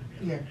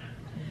 Yeah.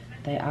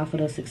 They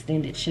offered us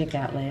extended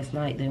checkout last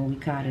night. Then we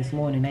called this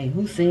morning. Hey,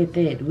 who said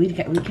that? We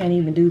can't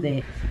even do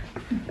that.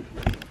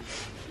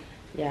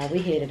 Yeah, we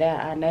headed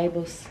out. Our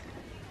neighbors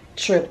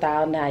tripped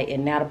all night,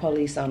 and now the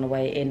police on the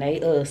way, and they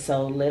us,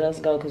 so let us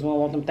go because we don't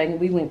want them thinking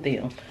we went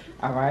them.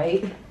 All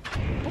right,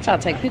 I'm trying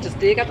to take pictures.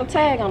 Still got the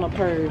tag on the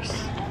purse.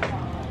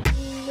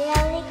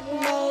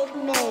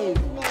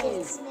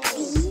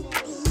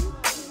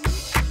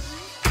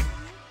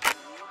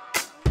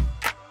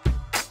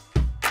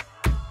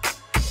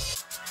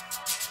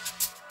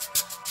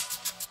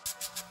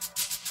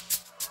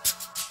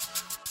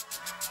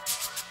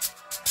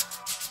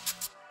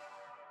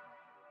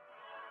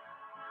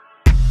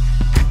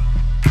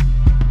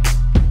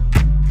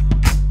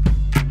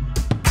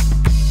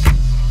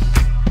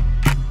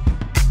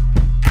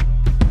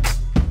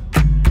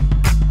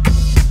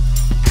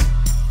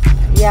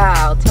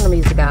 Y'all, turn the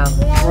music on.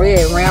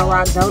 Red Round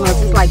Rock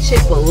Donuts. It's like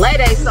Chick-fil-A.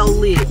 They so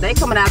lit. They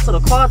coming out to the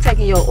car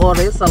taking your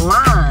order. It's a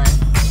line.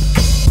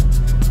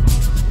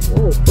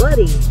 Oh,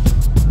 buddy.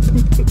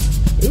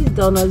 These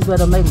donuts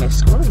better make me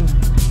scream.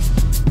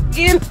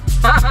 Get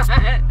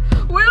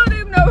we don't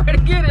even know where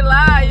to get it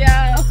live, y'all.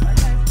 I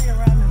can't see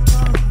around this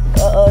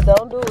phone.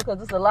 Don't do it, because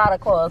there's a lot of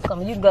cars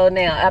coming. You can go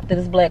now after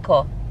this black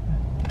car.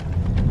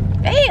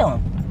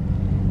 Damn.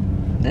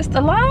 This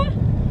the line?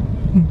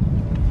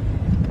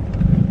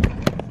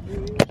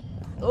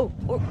 Oh.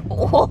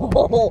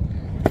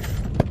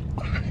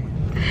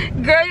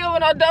 Girl, you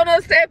want no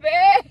donuts that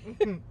bad?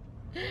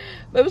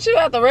 Baby, you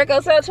have to wreck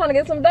outside trying to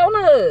get some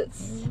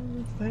donuts.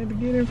 I had to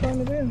get in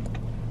front of them.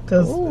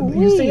 Because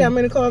you see how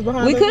many cars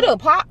behind we us? could have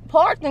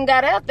parked and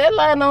got out. That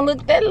line don't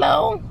look that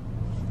long.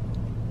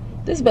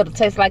 This better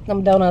taste like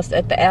them donuts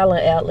at the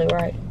Allen outlet,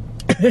 right?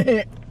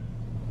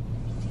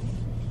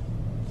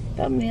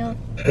 Thumbnail.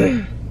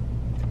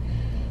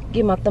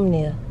 Get my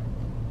thumbnail.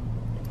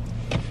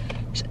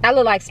 I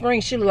look like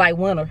spring, she look like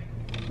winter.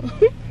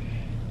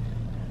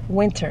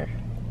 Winter.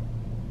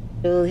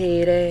 Little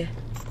head ass.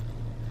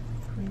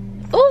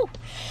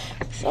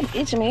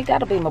 Something itching me. It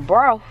gotta be my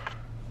bra.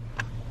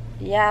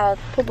 Y'all,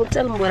 people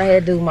tell me what I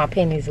had to do with my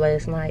pennies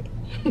last night.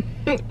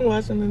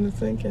 Washing in the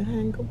sink and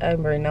hang them. I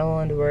ain't wearing no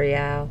underwear,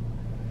 y'all.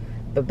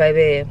 But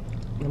baby,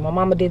 my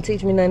mama didn't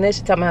teach me nothing else.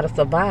 She taught me how to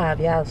survive.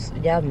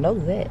 Y'all know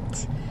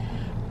that.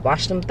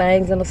 Wash them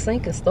things in the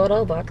sink and start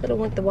over. I could have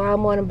went to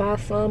Walmart and bought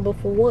some, but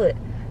for what?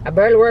 I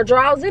barely wear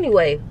drawers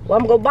anyway. Well,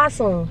 I'm gonna go buy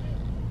some.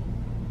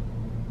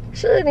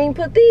 Shouldn't even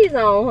put these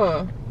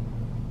on,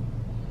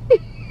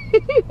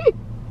 huh?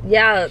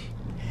 Y'all,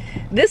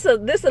 this a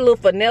little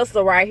finesse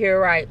right here,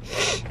 right?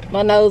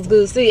 My nose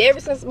good. See, ever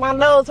since my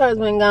nose has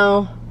been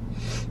gone,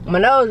 my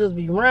nose just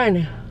be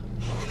running,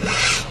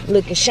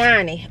 looking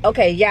shiny.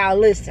 Okay, y'all,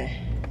 listen.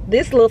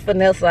 This little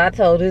finesse, I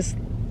told her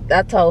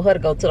to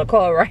go to the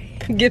car,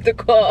 right? Get the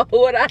car.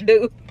 What I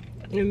do?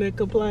 And they're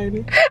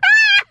complaining.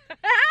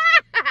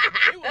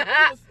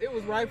 It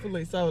was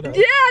rightfully so, though.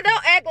 Yeah,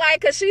 don't act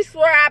like, cause she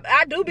swear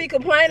I do be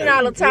complaining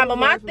all the time. But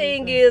my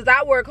thing is,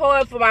 I work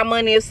hard for my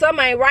money. If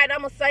something ain't right,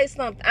 I'ma say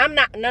something. I'm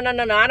not. No.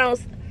 I don't.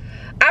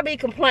 I be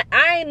complain.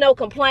 I ain't no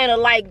complainer.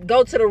 Like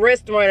go to the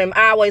restaurant and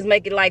I always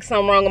make it like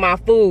something wrong with my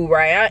food,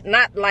 right?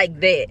 Not like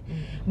that.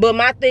 But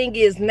my thing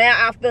is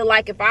now I feel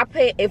like if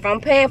I'm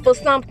paying for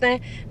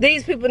something,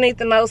 these people need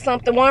to know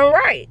something wasn't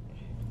right.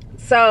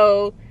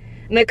 So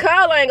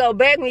Nicole ain't gonna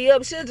back me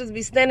up. She'll just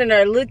be standing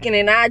there looking,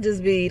 and I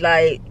just be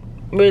like,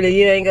 really,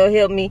 you ain't gonna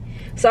help me?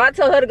 So I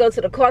told her to go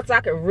to the car so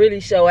I could really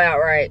show out,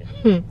 right?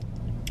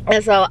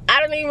 And so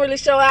I didn't even really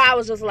show out. I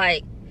was just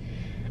like,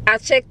 I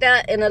checked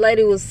out, and the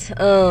lady was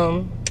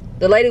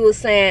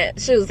saying,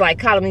 she was like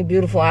calling me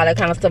beautiful, all that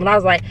kind of stuff, and I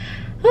was like,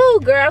 oh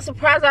girl, I'm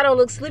surprised I don't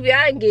look sleepy.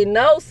 I didn't get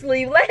no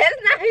sleep last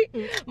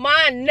night.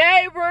 My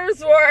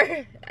neighbors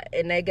were,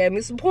 and they gave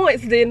me some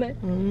points, didn't they?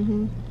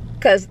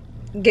 Cause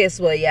guess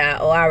what, y'all?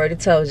 Oh, I already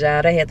told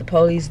y'all they had the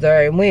police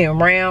there, and we in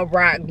Round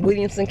Rock,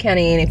 Williamson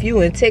County. And if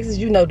you in Texas,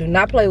 you know, do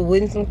not play with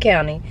Williamson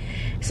County.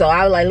 So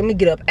I was like, let me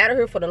get up out of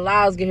here for the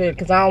laws get here,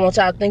 cause I don't want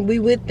y'all to think we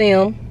with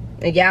them,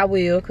 and y'all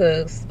will,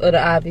 cause of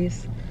the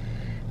obvious.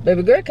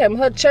 Baby girl came in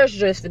her church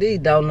dress for these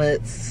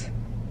donuts.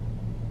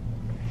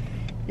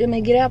 Didn't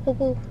they get out,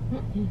 poo-poo?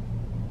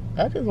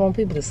 I just want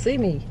people to see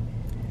me.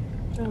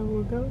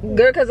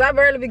 Girl, cause I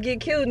barely be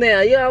get cute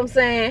now, you know what I'm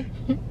saying?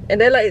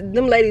 And they like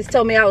them ladies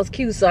told me I was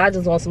cute, so I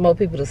just want some more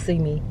people to see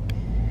me.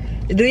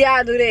 Do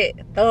y'all do that?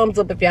 Thumbs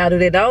up if y'all do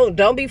that.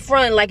 Don't be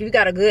fronting like if you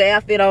got a good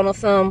outfit on or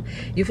something.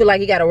 You feel like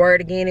you gotta wear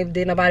it again if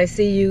did nobody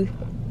see you,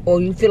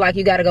 or you feel like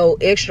you gotta go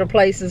extra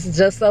places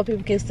just so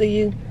people can see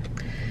you.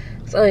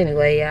 So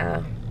anyway,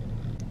 y'all,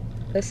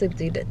 let's see if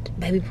they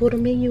baby pull the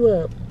menu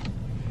up.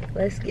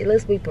 Let's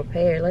be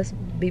prepared. Let's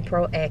be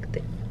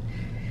proactive.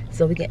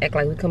 So we can act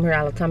like we come here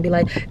all the time. Be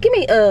like, give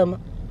me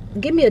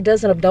a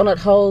dozen of donut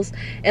holes,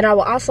 and I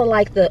will also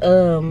like the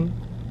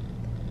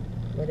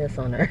what else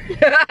on there?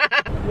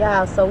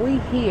 Yeah, so we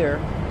here.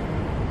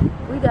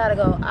 We gotta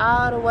go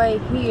all the way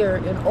here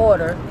in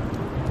order,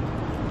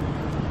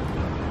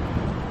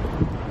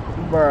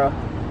 bruh.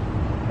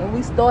 And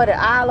we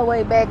started all the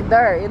way back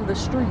there in the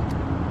street.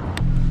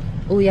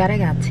 Oh yeah, they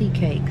got tea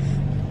cakes.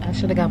 I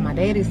should have got my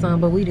daddy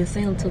some, but we didn't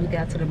see them till we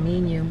got to the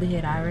menu and we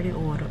had already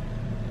ordered.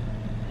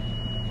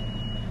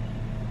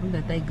 I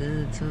bet they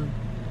good too.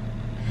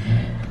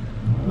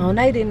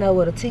 Monet didn't know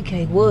what a tea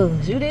cake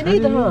was. You didn't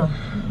either, huh?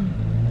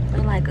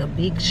 They're like a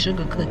big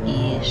sugar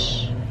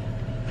cookie-ish.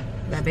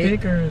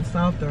 Thicker and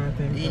softer, I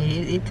think.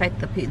 Yeah, it take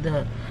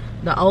the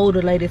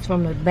older ladies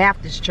from the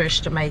Baptist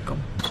church to make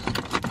them.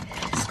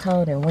 It's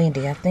cold and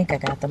windy. I think I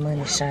got the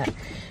money shot.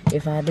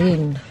 If I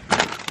didn't,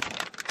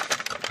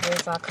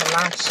 there's our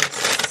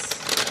Colossians.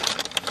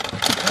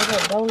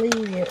 Don't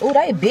leave here. Oh,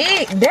 they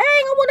big. Dang,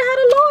 I wonder how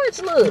the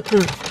large look.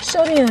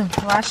 Show them.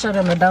 Well, I show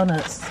them the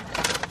donuts.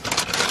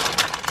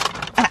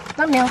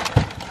 Thumbnail.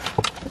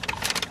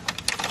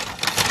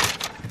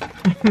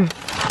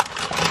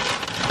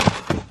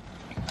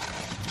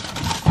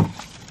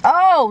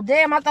 Oh,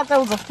 damn, I thought that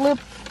was a flip.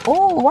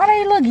 Oh, why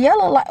they look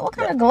yellow? Like, what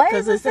kind of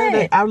glaze is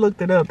that? I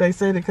looked it up. They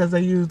said it because they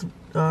used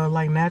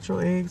like natural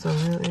eggs or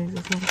real eggs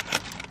or something.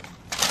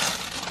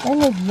 They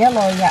look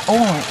yellow, yeah,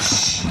 orange.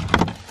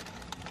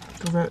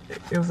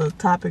 It was a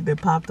topic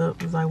that popped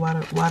up. It was like, why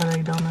do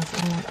they donuts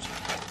orange?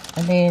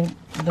 And then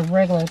the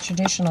regular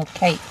traditional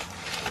cake.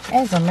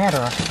 As a matter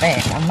of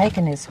fact, I'm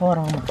making this hard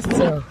on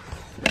myself.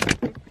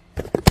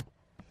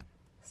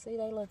 See,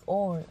 they look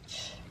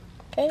orange.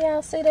 Can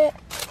y'all see that?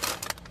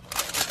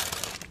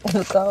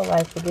 So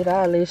like, forget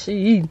all this she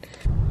eating.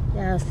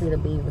 Y'all see the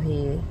beaver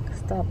head.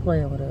 Stop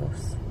playing with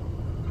us.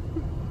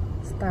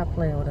 Stop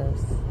playing with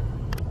us.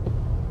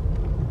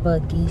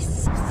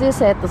 Bucky's. Sis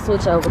had to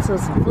switch over to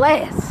some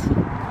flats.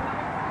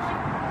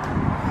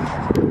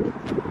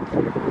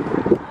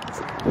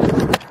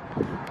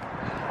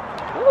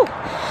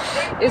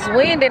 It's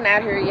winding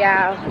out here,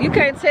 y'all. You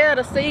can't tell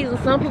the season.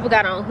 Some people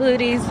got on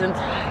hoodies and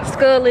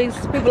scullies.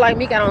 People like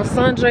me got on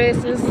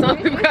sundresses. Some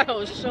people got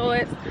on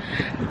shorts.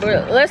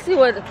 But let's see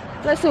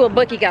what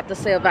Bucky got to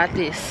say about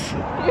this.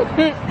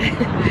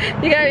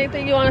 You got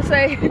anything you want to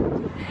say?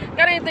 Got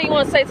got anything you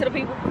want to say to the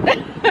people?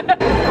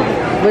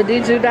 But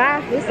did you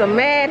die? It's a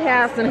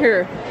madhouse in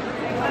here.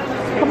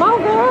 Come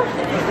on, girl.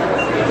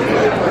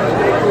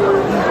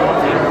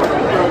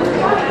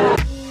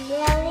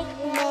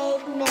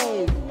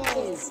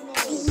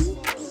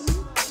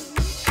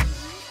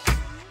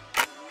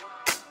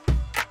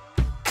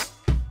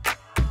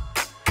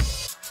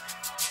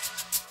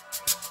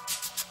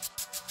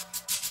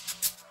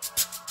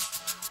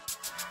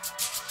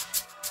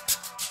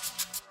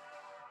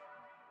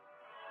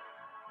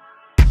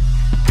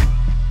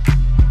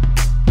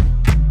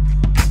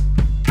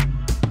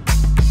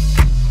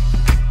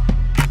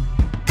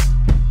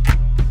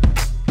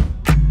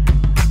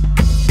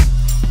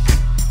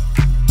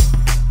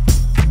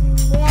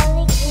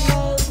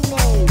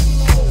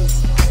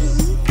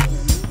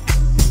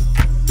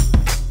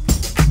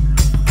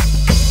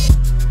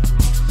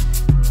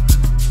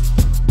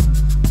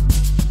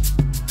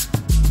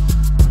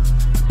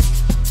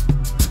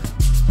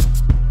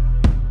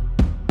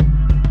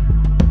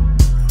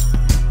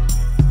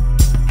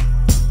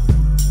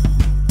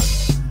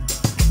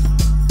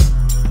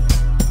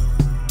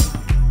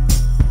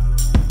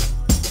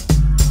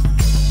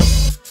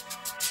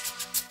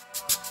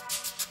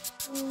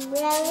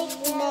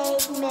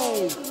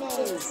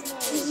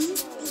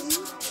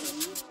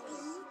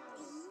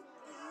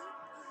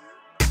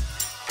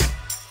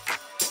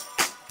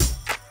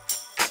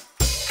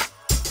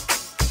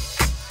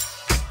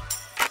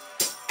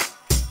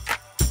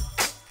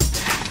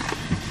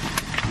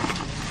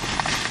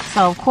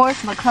 So of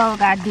course Nicole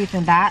got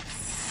Dippin'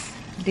 Dots.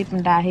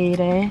 Dippin' Dot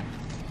head in.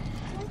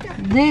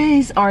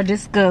 These are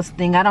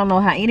disgusting. I don't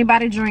know how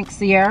anybody drinks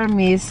Sierra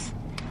Mist.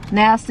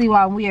 Now see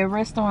why we at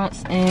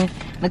restaurants and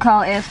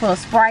Nicole asks for a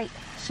Sprite.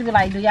 She be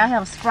like, do y'all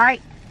have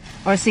Sprite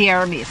or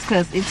Sierra Mist?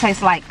 Because it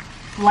tastes like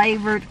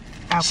flavored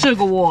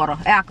sugar water,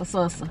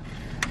 Alka-Seltzer.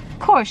 Of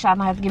course y'all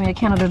don't have to give me a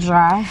Canada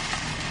Dry.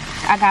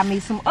 I got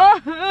me some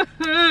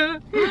I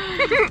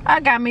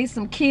got me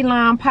some key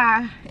lime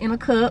pie in a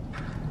cup.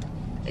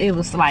 It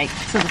was like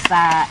to the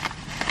side.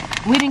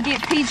 We didn't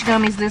get peach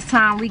gummies this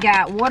time. We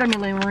got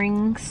watermelon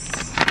rings.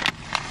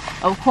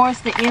 Of course,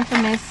 the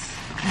infamous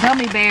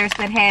gummy bears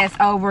that has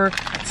over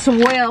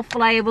 12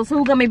 flavors.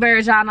 Who gummy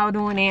bears y'all know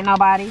doing that?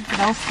 Nobody.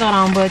 Don't stun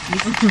on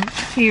Bucky's.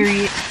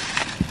 Period.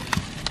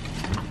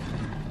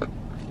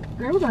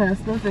 Girl, we're gonna have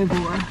stuff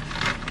everywhere.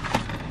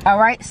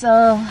 Alright,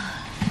 so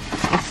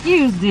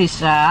excuse this,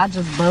 y'all. I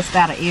just bust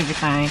out of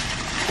everything.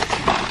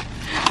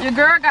 Your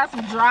girl got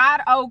some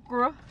dried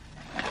okra.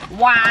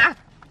 Why?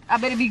 I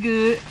bet it be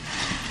good.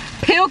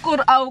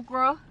 Pickled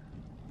okra.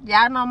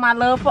 Y'all know my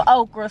love for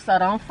okra, so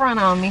don't front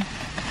on me.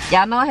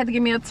 Y'all know I had to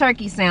give me a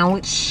turkey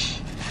sandwich.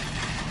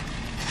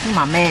 Get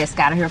my mask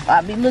out of here if I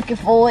be looking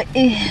for it.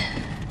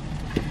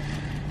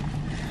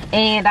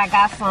 And I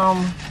got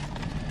some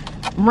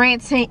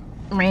ranch and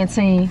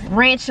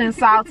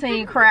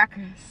saltine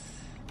crackers.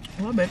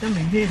 Oh, I bet them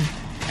be hidden.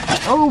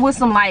 Oh, with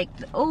some like,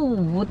 oh,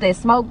 with that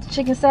smoked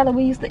chicken salad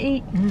we used to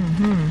eat.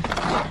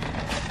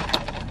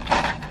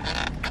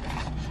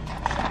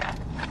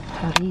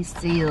 Oh, these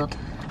sealed.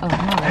 Oh, no.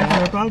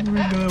 They'll probably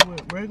be good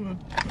with regular,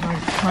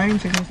 like plain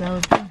chicken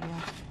salad too.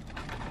 Yeah.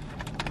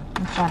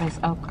 Let's try this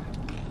okra.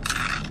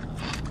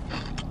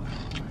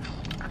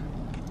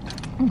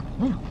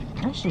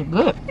 That shit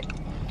good.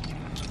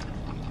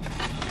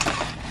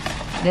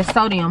 That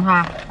sodium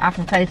high. I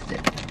can taste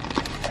it.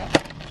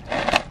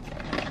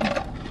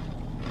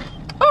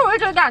 Oh, it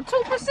just got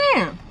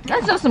 2%.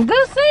 That's just some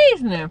good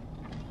seasoning.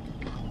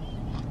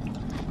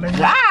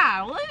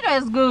 Wow, look,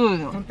 that's good.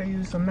 Don't they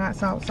use some not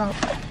salt? I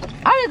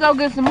need to go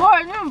get some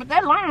more of them, but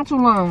that line too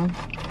long.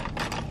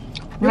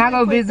 When I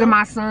go visit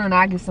my son,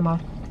 I get some more.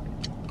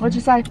 What'd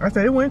you say? I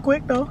said it went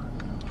quick though.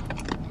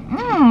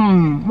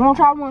 Wanna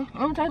try one? It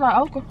don't taste like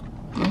okra.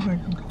 Okay.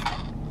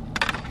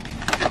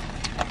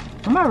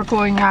 I'm not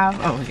recording y'all.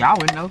 Oh, y'all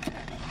wouldn't know.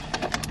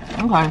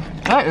 Okay,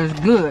 that is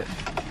good.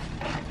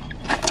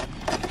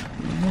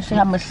 Let's see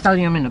how much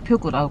sodium in the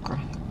pickled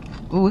okra.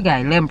 Ooh, we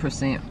got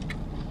 11%.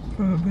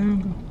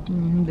 Vinegar.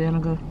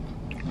 Vinegar.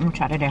 I'm gonna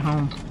try that at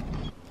home.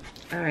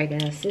 Alright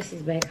guys, this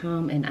is back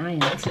home and I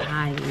am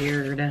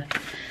tired.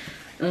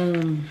 That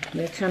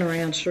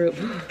turnaround trip.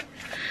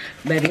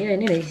 But yeah,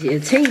 and it's your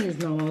teens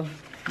no.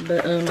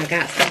 But I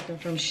got something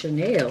from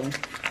Chanel. It's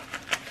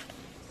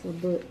a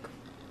book.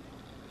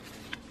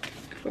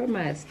 For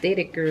my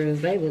aesthetic girls,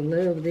 they would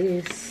love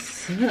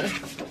this.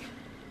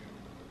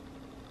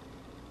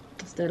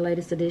 It's their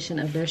latest edition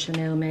of their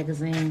Chanel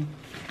magazine.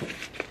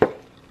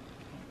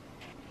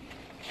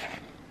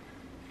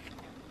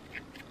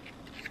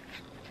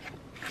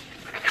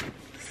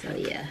 So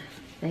yeah,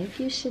 thank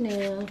you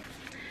Chanel,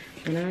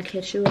 and I'll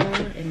catch you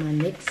all in my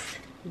next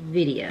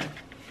video.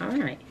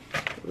 Alright,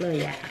 love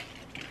y'all.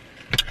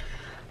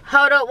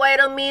 Hold up, wait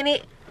a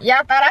minute.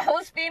 Y'all thought I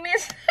was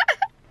finished?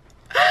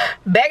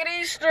 Back in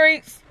these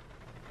streets.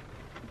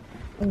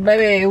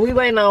 Baby, we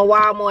waiting on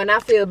Walmart and I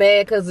feel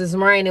bad because it's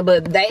raining,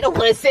 but they the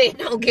one said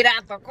don't get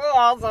out the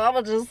car, so I'm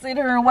gonna just sit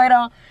here and wait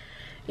on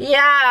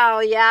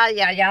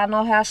y'all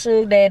know how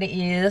Sugar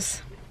Daddy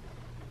is.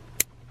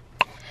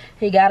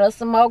 He got us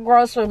some more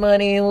grocery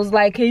money and was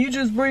like, can you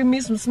just bring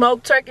me some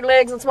smoked turkey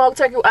legs and smoked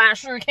turkey? I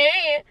sure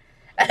can.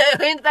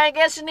 Anything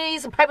else you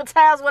need, some paper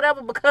towels,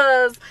 whatever,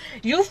 because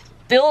you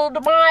filled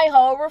my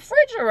whole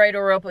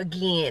refrigerator up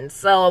again.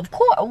 So, of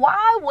course,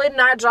 why wouldn't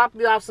I drop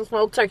you off some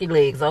smoked turkey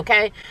legs,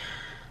 okay?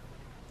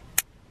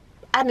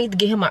 I need to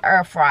get him an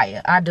air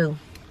fryer. I do.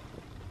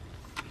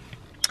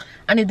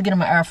 I need to get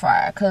him an air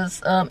fryer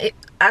because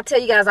I tell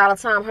you guys all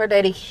the time, her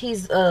daddy,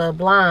 he's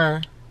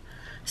blind.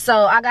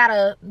 So I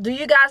gotta, do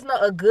you guys know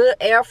a good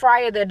air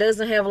fryer that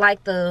doesn't have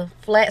like the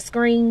flat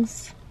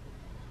screens?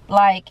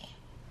 Like,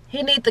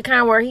 he needs the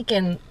kind where he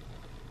can,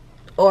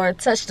 or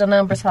touch the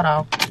numbers. Hold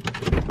on.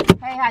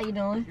 Hey, how you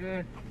doing?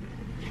 Good.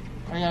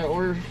 I got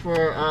orders for,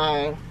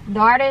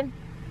 Darden?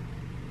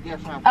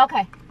 yes, ma'am.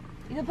 Okay.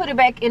 You can put it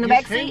back in the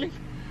back seat. Me?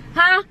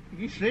 Huh?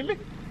 You see me?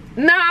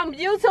 No, I'm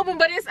YouTubing,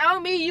 but it's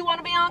on me. You want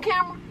to be on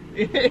camera?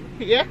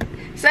 Yeah.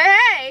 Say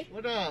hey.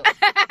 What up?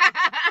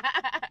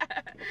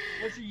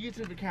 What's your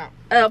YouTube account?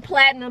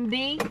 Platinum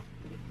D.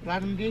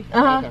 Platinum D?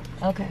 Uh-huh.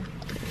 Okay. Okay.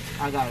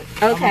 I got it.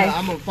 Okay.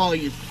 I'm gonna follow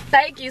you.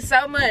 Thank you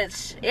so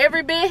much.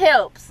 Every bit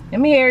helps. Let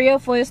me hurry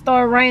up before it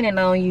start raining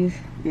on you.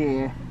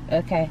 Yeah.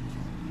 Okay.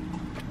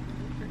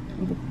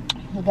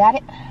 You got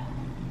it?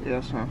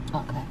 Yes, ma'am.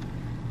 Okay.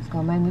 It's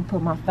gonna make me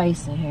put my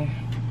face in here.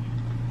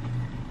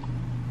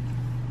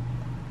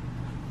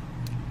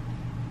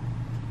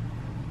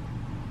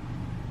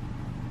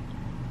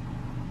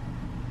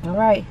 All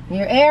right.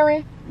 You're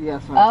Aaron?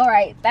 Yes, ma'am. All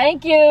right.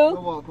 Thank you.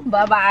 You're welcome.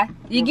 Bye-bye.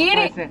 You get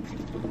it? That's it.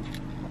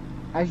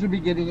 I should be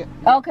getting it.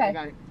 Okay. I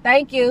got it.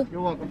 Thank you.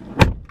 You're welcome.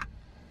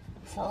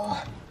 So,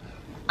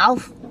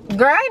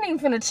 girl, I ain't even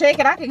finna check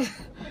it.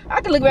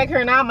 I can look back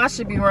here now. I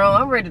should be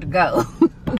wrong. I'm ready to go.